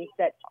sounds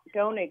that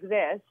don't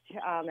exist,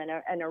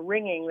 and a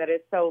ringing that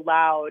is so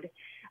loud.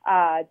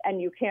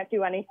 And you can't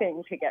do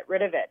anything to get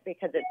rid of it,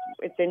 because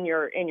it's in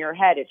your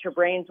head. It's your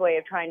brain's way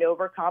of trying to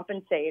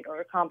overcompensate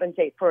or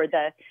compensate for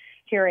the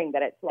hearing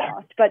that it's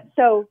lost. But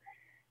so,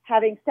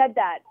 having said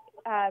that,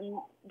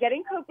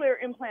 getting cochlear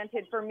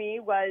implanted for me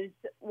was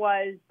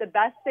the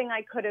best thing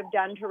I could have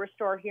done to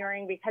restore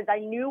hearing, because I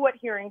knew what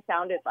hearing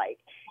sounded like.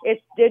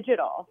 It's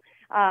digital.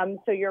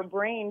 So your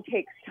brain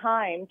takes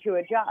time to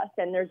adjust,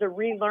 and there's a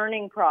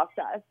relearning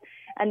process.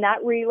 And that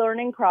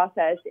relearning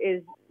process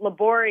is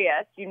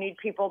laborious. You need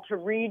people to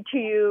read to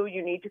you.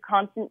 You need to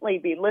constantly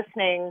be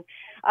listening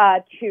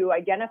to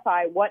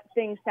identify what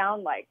things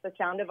sound like: the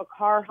sound of a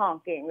car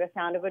honking, the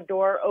sound of a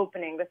door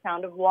opening, the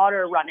sound of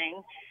water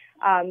running,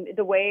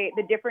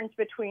 the difference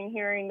between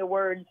hearing the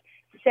words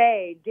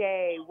say,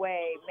 day,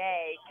 way,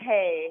 may,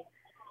 K,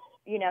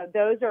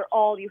 those are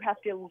all you have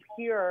to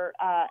hear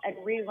and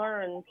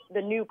relearn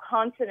the new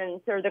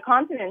consonants or the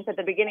consonants at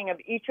the beginning of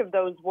each of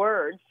those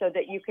words so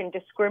that you can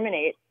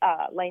discriminate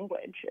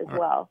language as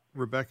well.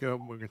 Rebecca,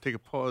 we're going to take a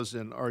pause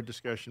in our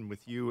discussion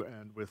with you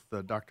and with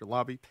Dr.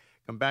 Labbe.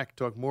 Come back,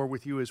 talk more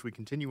with you as we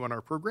continue on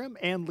our program.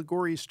 And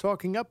Ligori's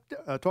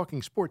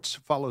Talking Sports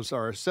follows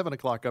our 7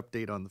 o'clock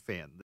update on the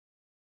Fan.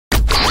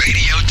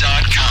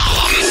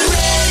 Radio.com.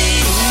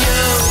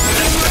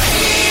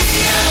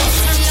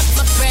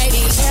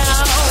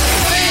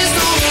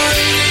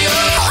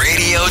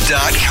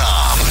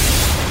 Radio.com.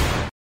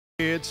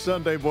 It's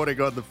Sunday morning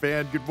on the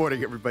Fan. Good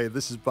morning, everybody.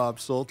 This is Bob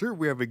Salter.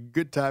 We're having a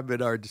good time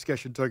in our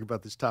discussion talking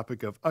about this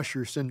topic of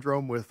Usher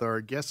syndrome with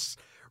our guests,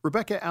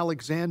 Rebecca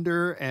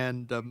Alexander,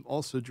 and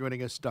also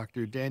joining us,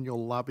 Dr.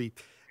 Daniel Labbe.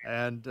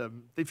 And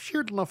they've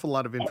shared an awful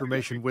lot of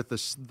information with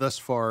us thus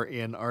far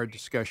in our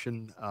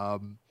discussion.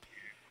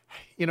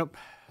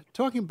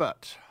 Talking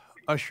about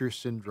Usher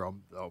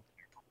syndrome, though,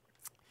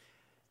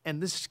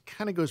 and this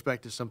kind of goes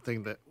back to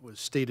something that was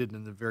stated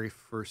in the very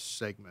first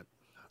segment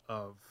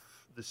of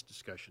this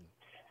discussion,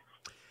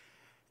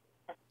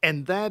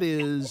 and that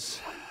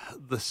is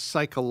the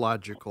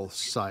psychological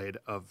side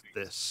of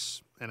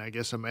this. And I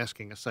guess I'm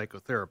asking a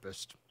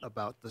psychotherapist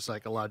about the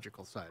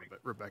psychological side of it,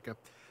 Rebecca.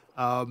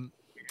 How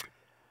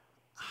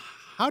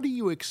do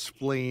you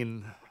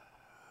explain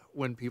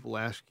when people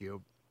ask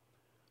you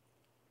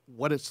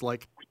what it's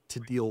like to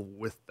deal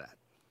with that?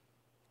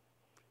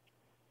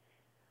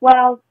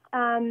 Well,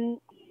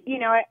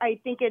 I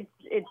think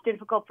it's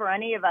difficult for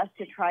any of us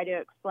to try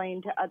to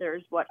explain to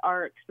others what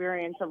our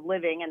experience of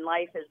living and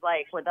life is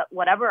like,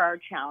 whatever our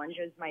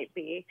challenges might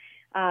be.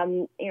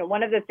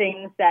 One of the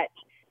things that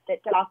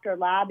Dr.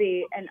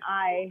 Labbe and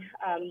I,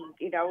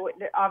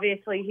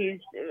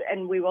 obviously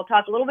and we will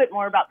talk a little bit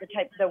more about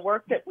the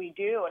work that we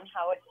do and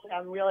how it's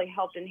really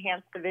helped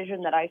enhance the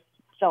vision that I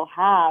still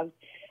have.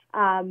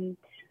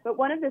 But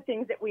one of the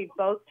things that we've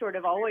both sort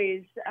of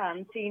always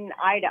seen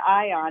eye to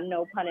eye on,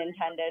 no pun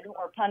intended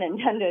or pun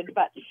intended,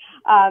 but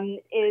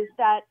is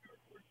that,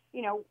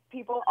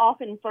 people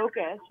often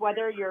focus,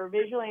 whether you're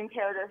visually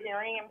impaired or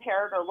hearing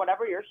impaired or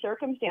whatever your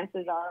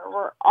circumstances are,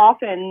 or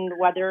often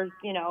whether,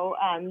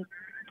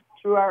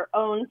 through our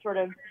own sort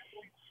of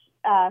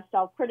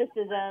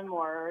self-criticism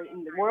or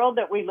in the world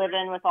that we live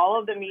in with all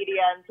of the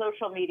media and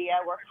social media,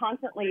 we're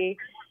constantly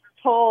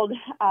told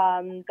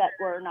that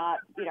we're not,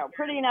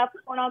 pretty enough,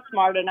 we're not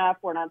smart enough,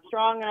 we're not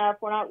strong enough,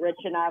 we're not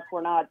rich enough,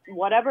 we're not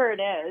whatever it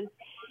is,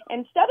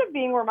 instead of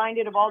being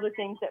reminded of all the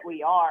things that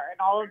we are and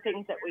all the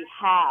things that we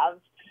have.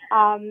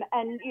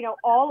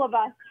 All of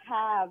us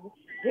have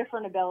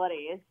different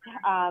abilities.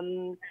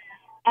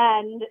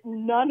 And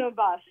none of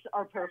us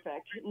are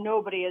perfect.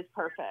 Nobody is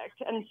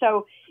perfect. And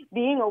so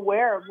being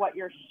aware of what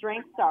your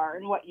strengths are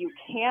and what you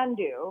can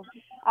do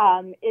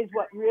is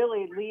what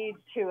really leads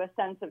to a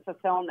sense of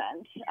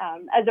fulfillment,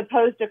 as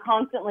opposed to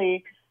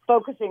constantly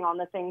focusing on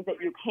the things that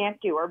you can't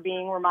do or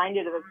being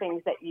reminded of the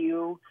things that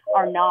you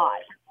are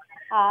not.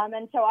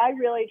 And so I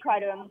really try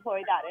to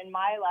employ that in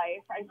my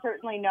life. I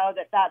certainly know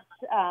that that's,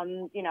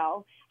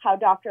 how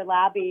Dr.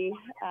 Labbe,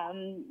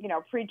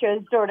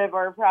 preaches sort of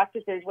or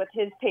practices with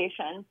his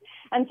patients.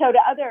 And so to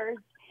others,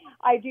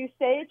 I do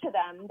say to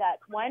them that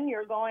when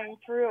you're going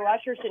through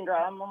Usher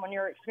syndrome and when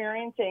you're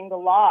experiencing the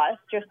loss,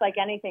 just like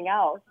anything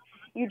else,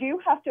 you do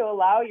have to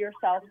allow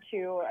yourself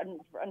to,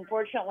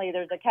 unfortunately,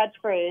 there's a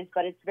catchphrase,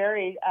 but it's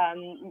very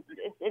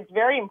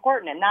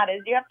important, and that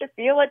is you have to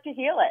feel it to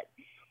heal it.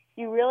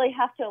 You really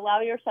have to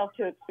allow yourself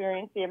to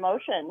experience the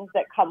emotions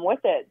that come with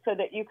it so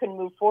that you can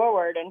move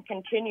forward and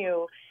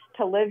continue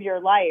to live your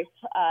life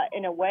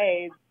in a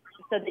way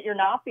so that you're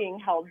not being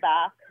held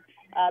back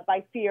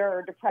by fear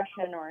or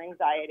depression or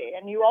anxiety.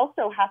 And you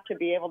also have to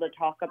be able to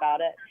talk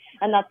about it.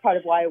 And that's part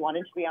of why I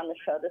wanted to be on the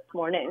show this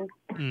morning.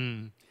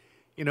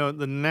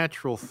 The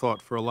natural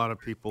thought for a lot of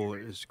people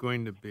is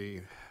going to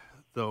be,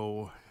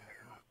 though,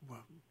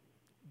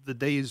 the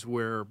days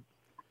where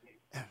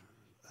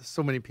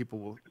so many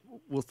people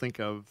will think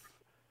of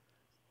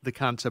the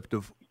concept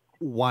of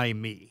why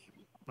me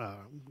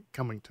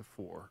coming to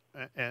fore,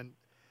 and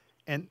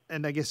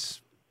I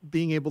guess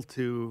being able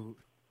to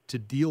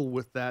deal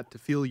with that, to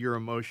feel your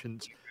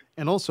emotions,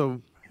 and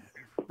also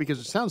because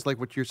it sounds like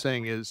what you're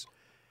saying is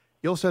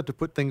you also have to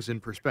put things in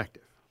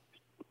perspective.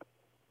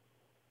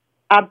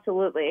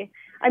 Absolutely.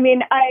 I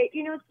mean,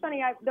 it's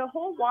funny. The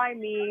whole why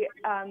me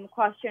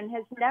question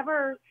has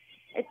never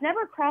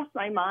crossed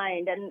my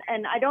mind.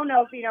 And I don't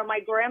know if, my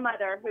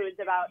grandmother,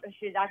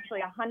 she's actually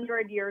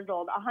 100 years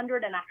old,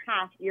 100 and a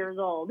half years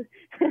old.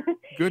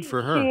 Good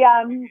for her.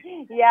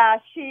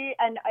 She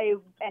and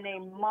a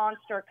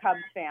monster Cubs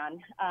fan.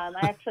 I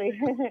actually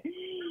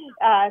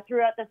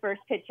threw out the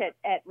first pitch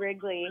at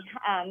Wrigley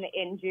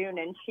in June,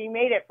 and she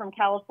made it from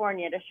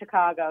California to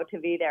Chicago to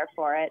be there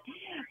for it.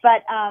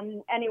 But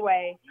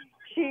anyway,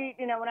 she,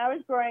 when I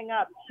was growing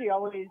up, she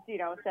always,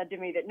 said to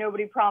me that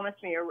nobody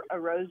promised me a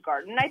rose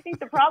garden. And I think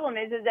the problem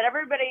is that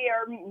everybody,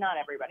 or not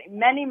everybody,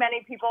 many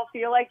people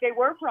feel like they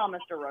were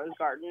promised a rose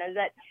garden, is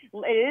that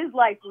it is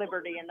like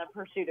liberty and the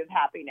pursuit of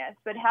happiness.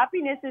 But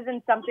happiness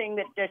isn't something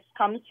that just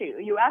comes to you.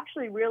 You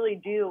actually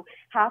really do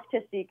have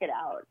to seek it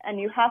out. And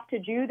you have to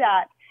do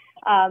that,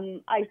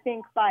 I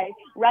think, by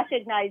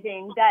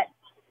recognizing that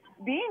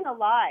being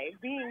alive,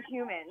 being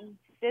human,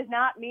 does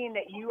not mean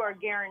that you are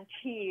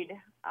guaranteed,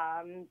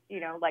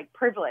 like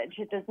privilege.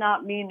 It does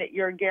not mean that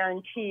you're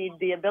guaranteed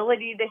the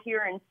ability to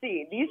hear and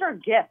see. These are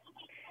gifts.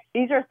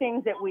 These are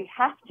things that we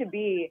have to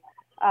be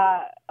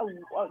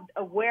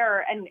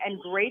aware and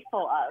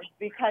grateful of,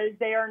 because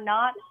they are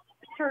not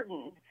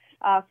certain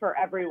for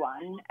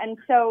everyone. And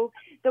so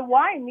the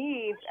why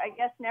me, I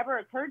guess, never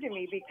occurred to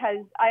me,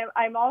 because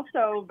I'm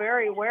also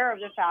very aware of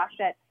the fact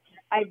that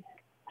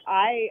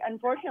I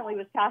unfortunately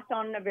was passed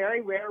on a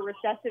very rare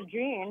recessive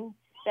gene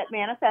that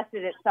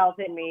manifested itself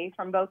in me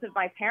from both of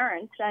my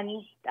parents, and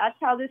that's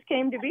how this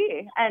came to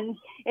be. And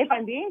if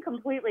I'm being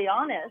completely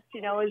honest,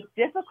 as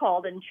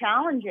difficult and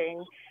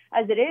challenging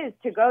as it is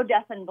to go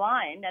deaf and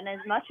blind, and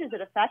as much as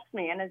it affects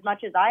me, and as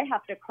much as I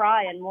have to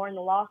cry and mourn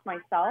the loss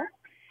myself,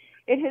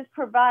 it has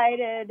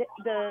provided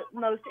the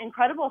most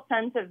incredible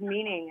sense of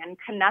meaning and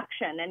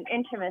connection and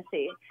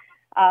intimacy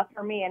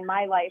for me in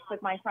my life with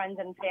my friends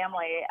and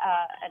family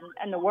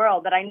and the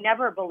world that I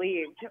never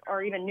believed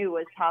or even knew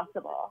was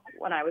possible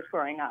when I was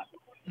growing up.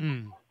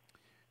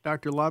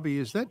 Dr. Labbe,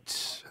 is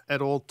that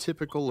at all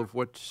typical of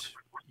what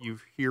you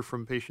hear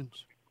from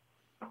patients?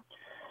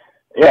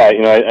 Yeah,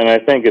 and I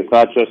think it's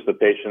not just the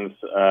patients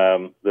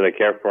that I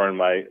care for in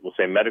my, we'll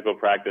say, medical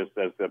practice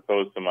as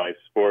opposed to my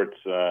sports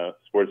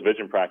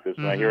vision practice.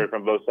 And I hear it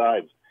from both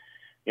sides.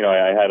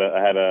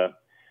 I had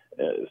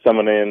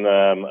someone in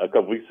a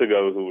couple weeks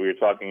ago who we were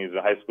talking. He's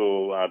a high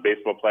school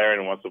baseball player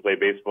and wants to play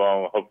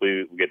baseball.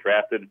 Hopefully, will get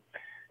drafted.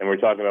 And we're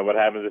talking about what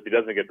happens if he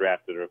doesn't get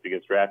drafted, or if he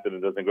gets drafted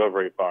and doesn't go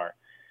very far.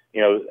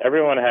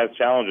 Everyone has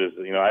challenges.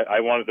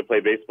 I wanted to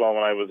play baseball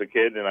when I was a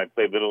kid, and I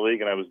played Little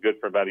League, and I was good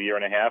for about a year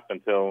and a half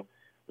until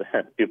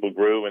people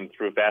grew and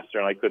threw faster,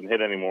 and I couldn't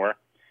hit anymore.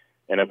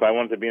 And if I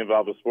wanted to be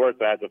involved with sports,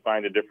 I had to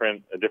find a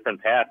different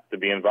path to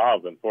be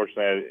involved.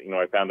 Unfortunately,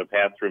 I found a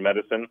path through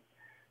medicine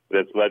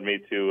that's led me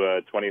to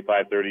a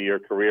 25, 30-year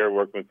career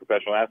working with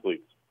professional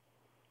athletes.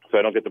 So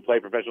I don't get to play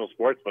professional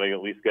sports, but I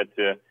at least get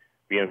to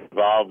be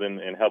involved in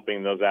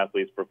helping those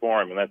athletes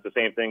perform. And that's the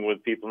same thing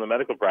with people in the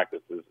medical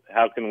practices.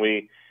 How can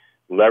we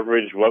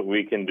leverage what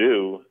we can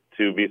do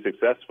to be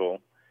successful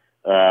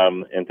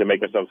and to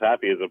make ourselves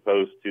happy, as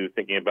opposed to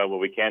thinking about what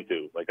we can't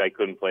do? Like, I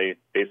couldn't play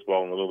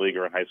baseball in Little League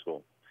or in high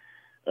school.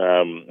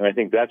 And I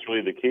think that's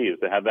really the key, is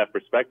to have that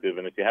perspective.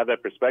 And if you have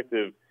that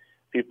perspective,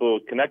 people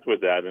connect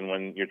with that. And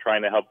when you're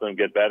trying to help them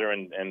get better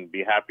and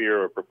be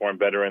happier or perform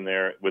better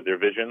with their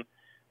vision,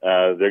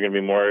 they're going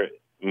to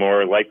be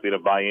more likely to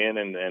buy in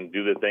and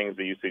do the things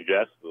that you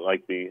suggest,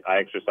 like the eye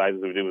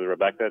exercises we do with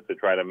Rebecca, to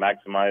try to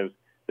maximize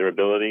their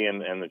ability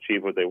and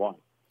achieve what they want.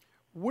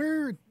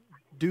 Where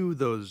do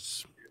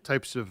those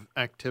types of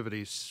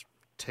activities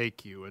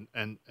take you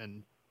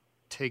and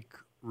take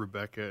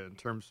Rebecca in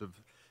terms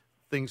of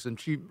things, and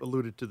she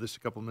alluded to this a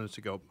couple minutes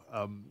ago,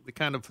 the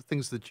kind of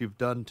things that you've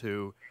done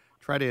to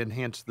try to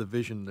enhance the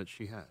vision that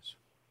she has?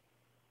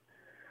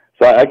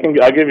 So I'll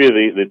give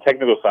you the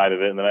technical side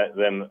of it, and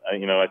then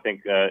I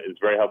think it's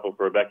very helpful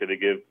for Rebecca to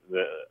give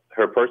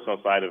her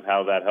personal side of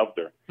how that helped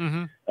her.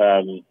 Mm-hmm.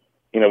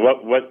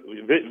 What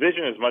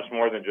vision is much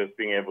more than just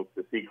being able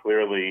to see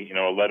clearly,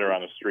 a letter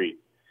on the street.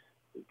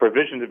 For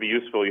vision to be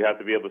useful, you have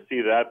to be able to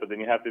see that, but then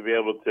you have to be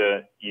able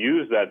to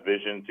use that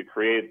vision to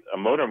create a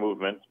motor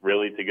movement,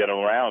 really, to get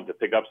around, to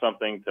pick up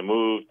something, to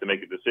move, to make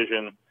a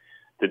decision,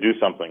 to do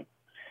something.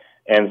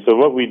 And so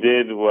what we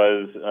did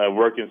was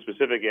work in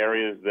specific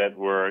areas that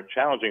were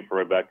challenging for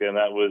Rebecca, and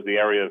that was the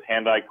area of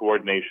hand-eye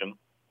coordination,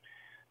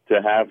 to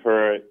have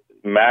her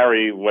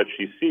marry what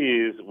she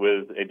sees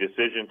with a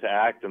decision to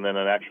act and then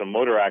an actual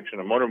motor action,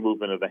 a motor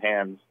movement of the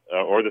hands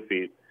or the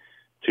feet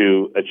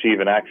to achieve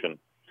an action.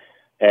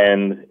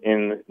 And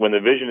when the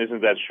vision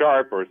isn't that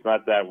sharp or it's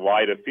not that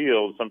wide a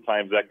field,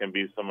 sometimes that can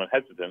be somewhat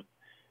hesitant.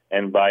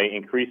 And by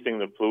increasing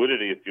the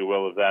fluidity, if you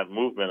will, of that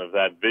movement, of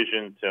that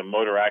vision to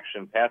motor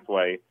action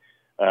pathway,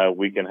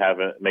 we can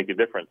make a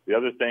difference. The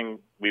other thing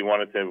we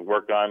wanted to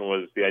work on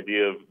was the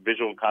idea of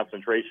visual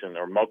concentration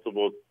or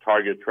multiple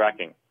target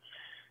tracking.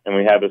 And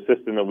we have a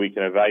system that we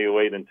can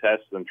evaluate and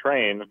test and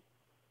train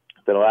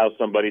that allows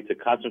somebody to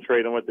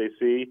concentrate on what they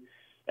see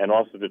and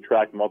also to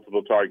track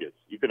multiple targets.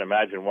 You can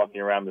imagine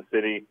walking around the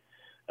city.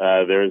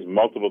 There's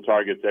multiple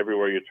targets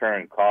everywhere you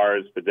turn: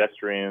 cars,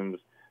 pedestrians,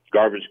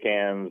 garbage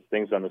cans,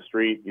 things on the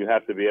street. You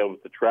have to be able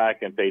to track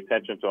and pay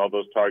attention to all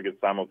those targets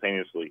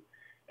simultaneously.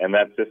 And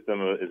that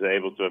system is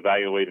able to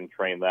evaluate and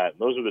train that.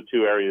 Those are the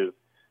two areas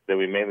that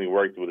we mainly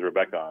worked with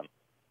Rebecca on.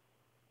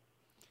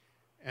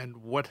 And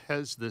what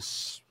has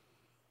this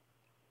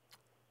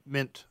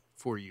meant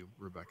for you,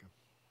 Rebecca?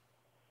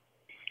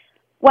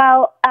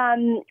 Well,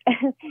 the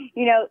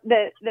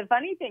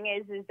funny thing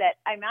is that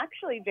I'm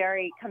actually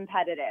very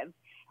competitive,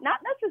 not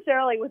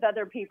necessarily with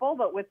other people,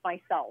 but with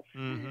myself.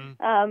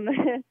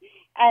 Mm-hmm.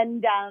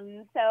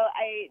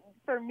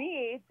 For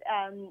me,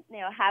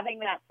 having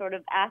that sort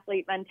of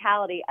athlete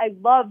mentality, I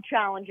love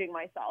challenging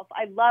myself.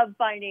 I love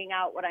finding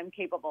out what I'm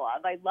capable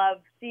of. I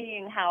love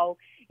seeing how,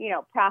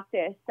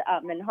 practice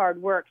and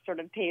hard work sort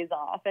of pays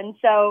off. And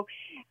so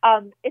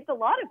it's a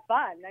lot of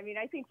fun. I mean,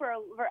 I think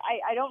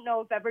I don't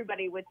know if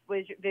everybody with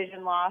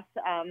vision loss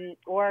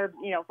or,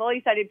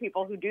 fully sighted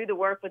people who do the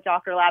work with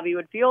Dr. Labbe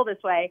would feel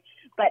this way,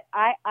 but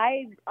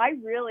I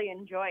really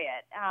enjoy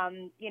it.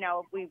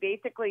 We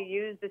basically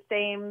use the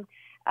same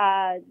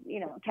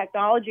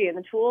technology and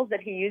the tools that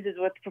he uses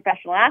with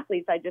professional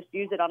athletes. I just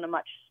use it on a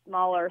much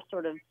smaller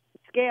sort of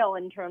scale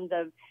in terms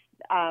of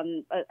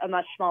a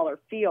much smaller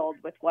field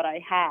with what I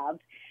have.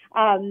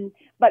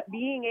 But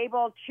being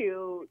able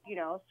to,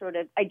 sort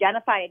of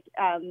identify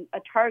a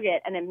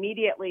target and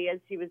immediately, as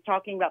he was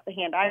talking about the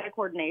hand-eye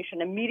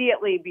coordination,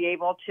 immediately be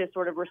able to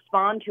sort of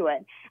respond to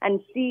it and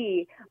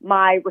see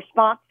my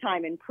response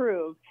time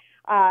improve.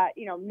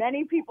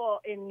 Many people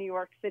in New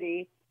York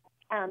City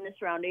the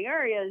surrounding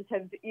areas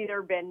have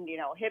either been,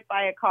 hit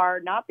by a car,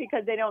 not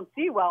because they don't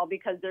see well,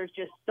 because there's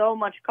just so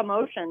much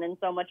commotion and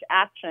so much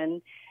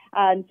action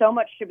and so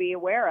much to be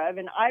aware of.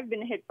 And I've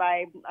been hit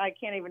by, I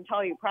can't even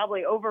tell you,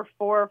 probably over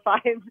 4 or 5,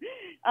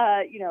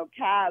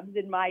 cabs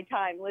in my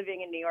time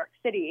living in New York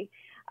City,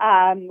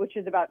 which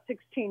is about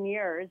 16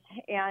 years.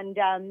 And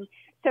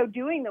so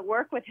doing the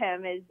work with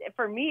him is,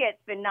 for me,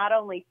 it's been not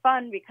only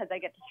fun because I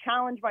get to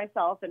challenge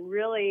myself and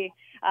really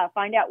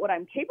find out what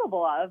I'm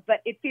capable of,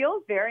 but it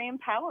feels very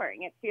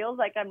empowering. It feels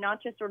like I'm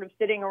not just sort of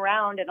sitting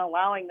around and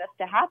allowing this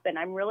to happen.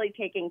 I'm really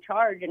taking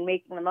charge and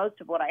making the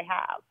most of what I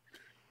have.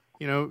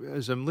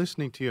 As I'm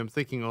listening to you, I'm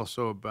thinking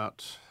also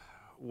about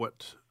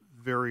what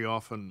very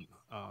often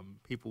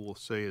people will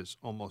say is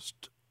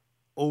almost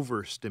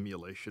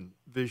overstimulation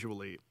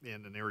visually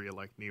in an area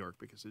like New York,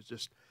 because it's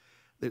just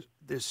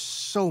there's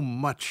so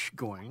much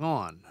going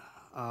on.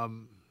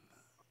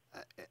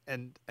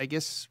 And I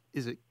guess,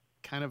 is it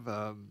kind of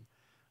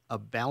a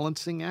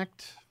balancing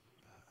act,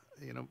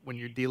 when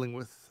you're dealing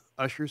with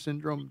Usher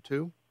syndrome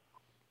too?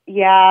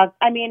 Yeah,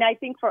 I mean, I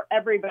think for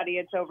everybody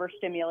it's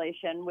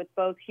overstimulation with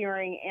both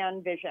hearing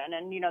and vision.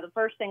 And, the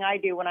first thing I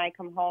do when I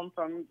come home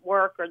from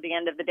work or the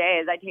end of the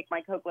day is I take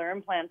my cochlear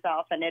implants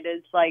off. And it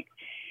is like,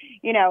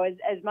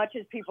 as much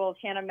as people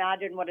can't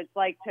imagine what it's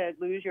like to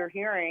lose your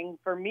hearing,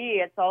 for me,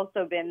 it's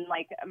also been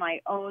like my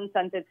own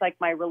sense. It's like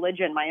my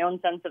religion, my own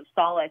sense of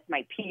solace,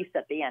 my peace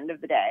at the end of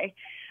the day.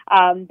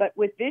 But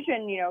with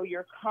vision,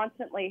 you're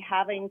constantly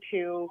having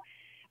to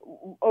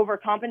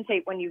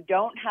overcompensate when you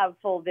don't have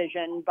full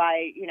vision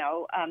by,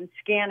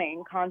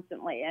 scanning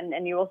constantly.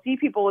 And you will see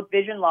people with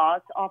vision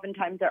loss,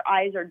 oftentimes their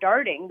eyes are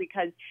darting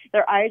because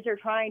their eyes are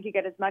trying to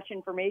get as much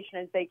information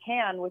as they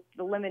can with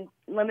the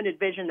limited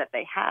vision that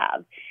they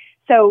have.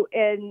 So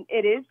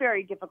it is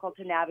very difficult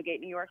to navigate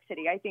New York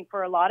City. I think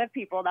for a lot of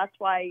people, that's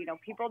why,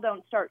 people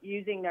don't start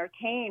using their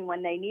cane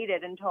when they need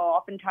it until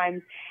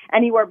oftentimes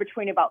anywhere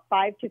between about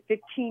 5 to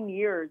 15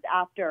 years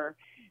after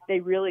they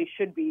really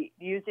should be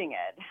using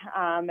it.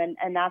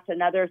 And that's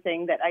another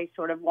thing that I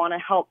sort of want to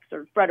help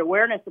sort of spread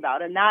awareness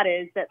about. And that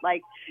is that,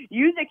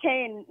 use a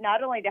cane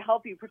not only to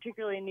help you,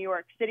 particularly in New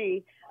York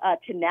City,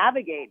 to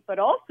navigate, but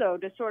also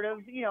to sort of,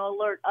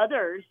 alert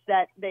others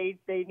that they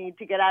need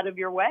to get out of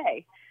your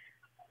way.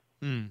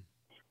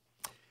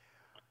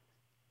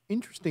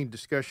 Interesting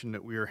discussion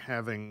that we are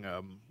having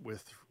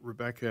with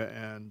Rebecca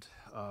and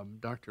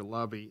Dr.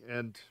 Labbe.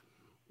 And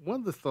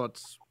one of the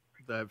thoughts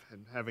that I've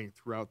been having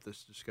throughout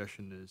this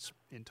discussion is,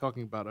 in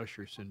talking about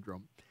Usher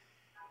syndrome,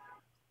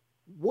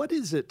 what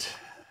is it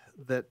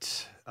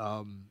that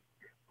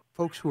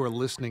folks who are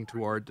listening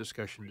to our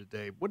discussion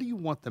today, what do you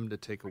want them to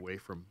take away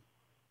from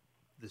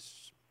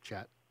this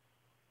chat?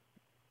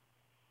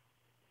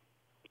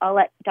 I'll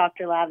let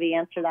Dr. Labbe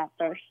answer that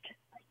first.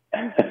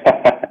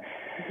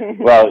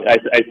 Well,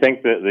 I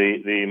think that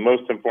the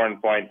most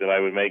important point that I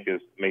would make is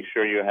make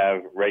sure you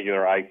have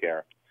regular eye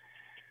care.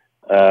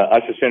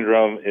 Usher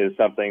syndrome is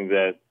something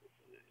that,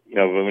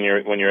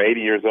 when you're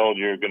 80 years old,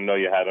 you're going to know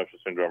you had Usher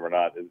syndrome or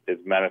not.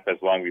 It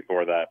manifests long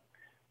before that.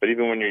 But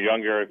even when you're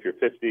younger, if you're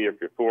 50, if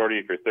you're 40,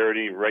 if you're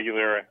 30,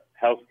 regular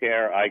health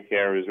care, eye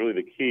care is really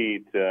the key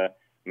to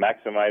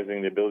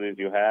maximizing the abilities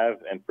you have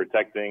and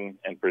protecting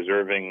and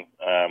preserving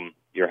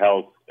your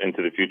health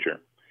into the future.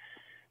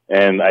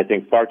 And I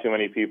think far too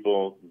many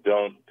people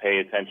don't pay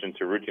attention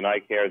to routine eye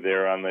care.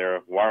 They're on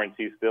their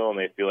warranty still, and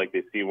they feel like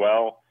they see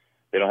well.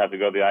 They don't have to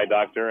go to the eye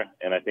doctor.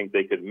 And I think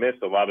they could miss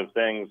a lot of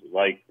things,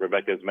 like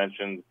Rebecca has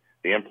mentioned,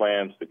 the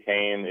implants, the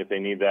cane, if they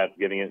need that,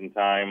 getting it in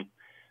time,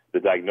 the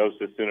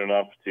diagnosis soon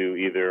enough to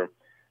either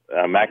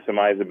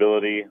maximize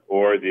ability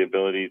or the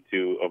ability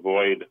to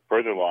avoid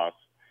further loss.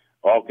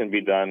 All can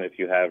be done if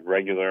you have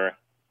regular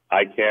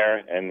eye care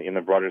and, in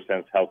the broader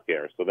sense, health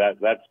care. So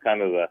that's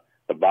kind of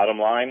the bottom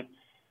line.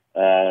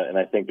 And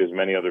I think there's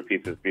many other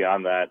pieces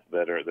beyond that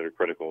are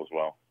critical as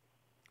well.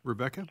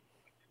 Rebecca?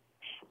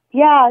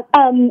 Yeah,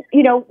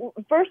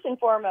 first and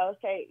foremost,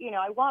 I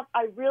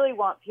really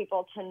want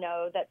people to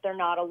know that they're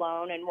not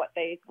alone in what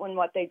they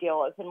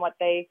deal with and what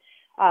they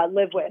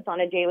live with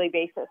on a daily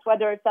basis,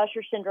 whether it's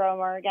Usher syndrome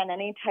or, again,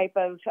 any type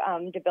of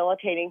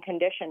debilitating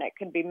condition. It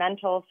could be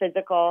mental,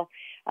 physical,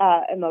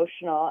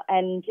 emotional.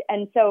 And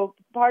so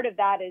part of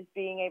that is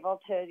being able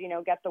to,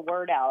 get the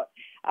word out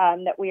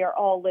that we are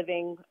all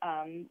living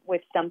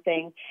with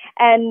something.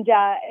 And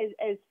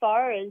as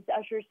far as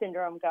Usher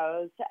syndrome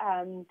goes,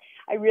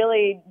 I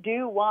really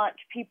do want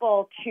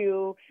people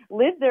to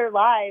live their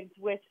lives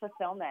with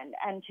fulfillment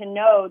and to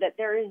know that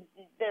there is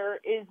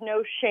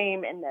no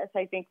shame in this.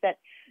 I think that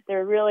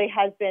there really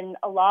has been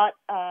a lot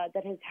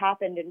that has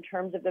happened in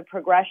terms of the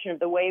progression of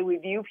the way we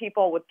view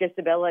people with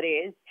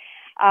disabilities.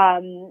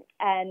 And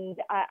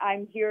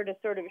I'm here to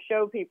sort of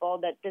show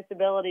people that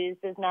disabilities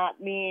does not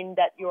mean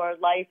that your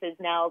life is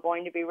now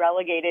going to be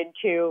relegated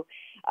to,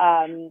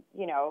 to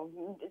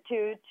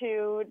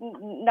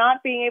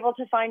not being able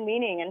to find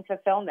meaning and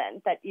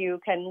fulfillment, that you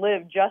can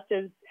live just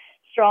as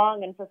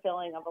strong and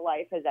fulfilling of a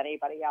life as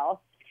anybody else.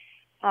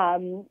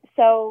 I'm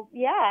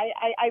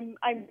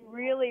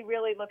really,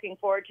 really looking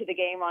forward to the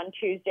game on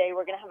Tuesday.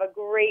 We're going to have a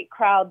great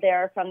crowd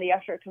there from the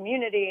Usher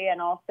community,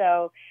 and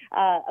also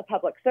a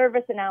public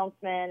service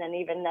announcement, and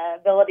even the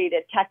ability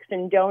to text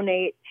and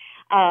donate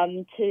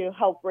to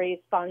help raise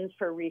funds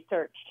for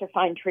research to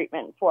find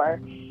treatment for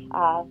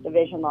the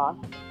vision loss.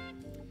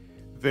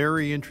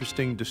 Very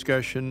interesting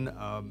discussion.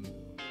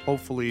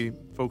 Hopefully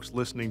folks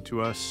listening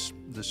to us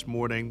this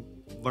morning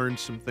learned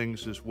some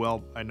things as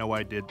well. I know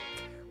I did.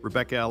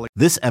 Rebecca Alec.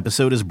 This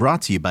episode is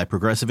brought to you by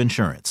Progressive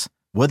Insurance.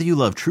 Whether you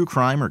love true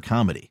crime or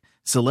comedy,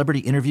 celebrity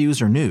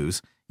interviews or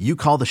news, you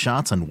call the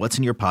shots on what's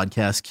in your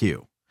podcast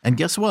queue. And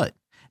guess what?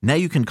 Now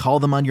you can call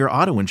them on your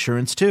auto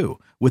insurance too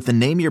with the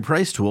Name Your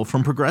Price tool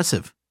from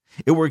Progressive.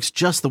 It works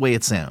just the way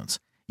it sounds.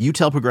 You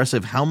tell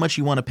Progressive how much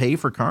you want to pay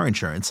for car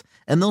insurance,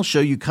 and they'll show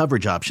you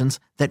coverage options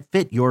that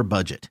fit your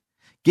budget.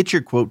 Get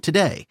your quote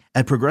today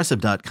at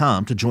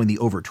Progressive.com to join the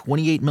over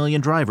 28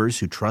 million drivers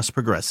who trust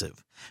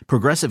Progressive.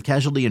 Progressive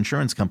Casualty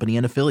Insurance Company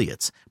and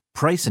Affiliates.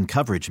 Price and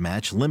coverage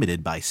match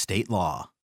limited by state law.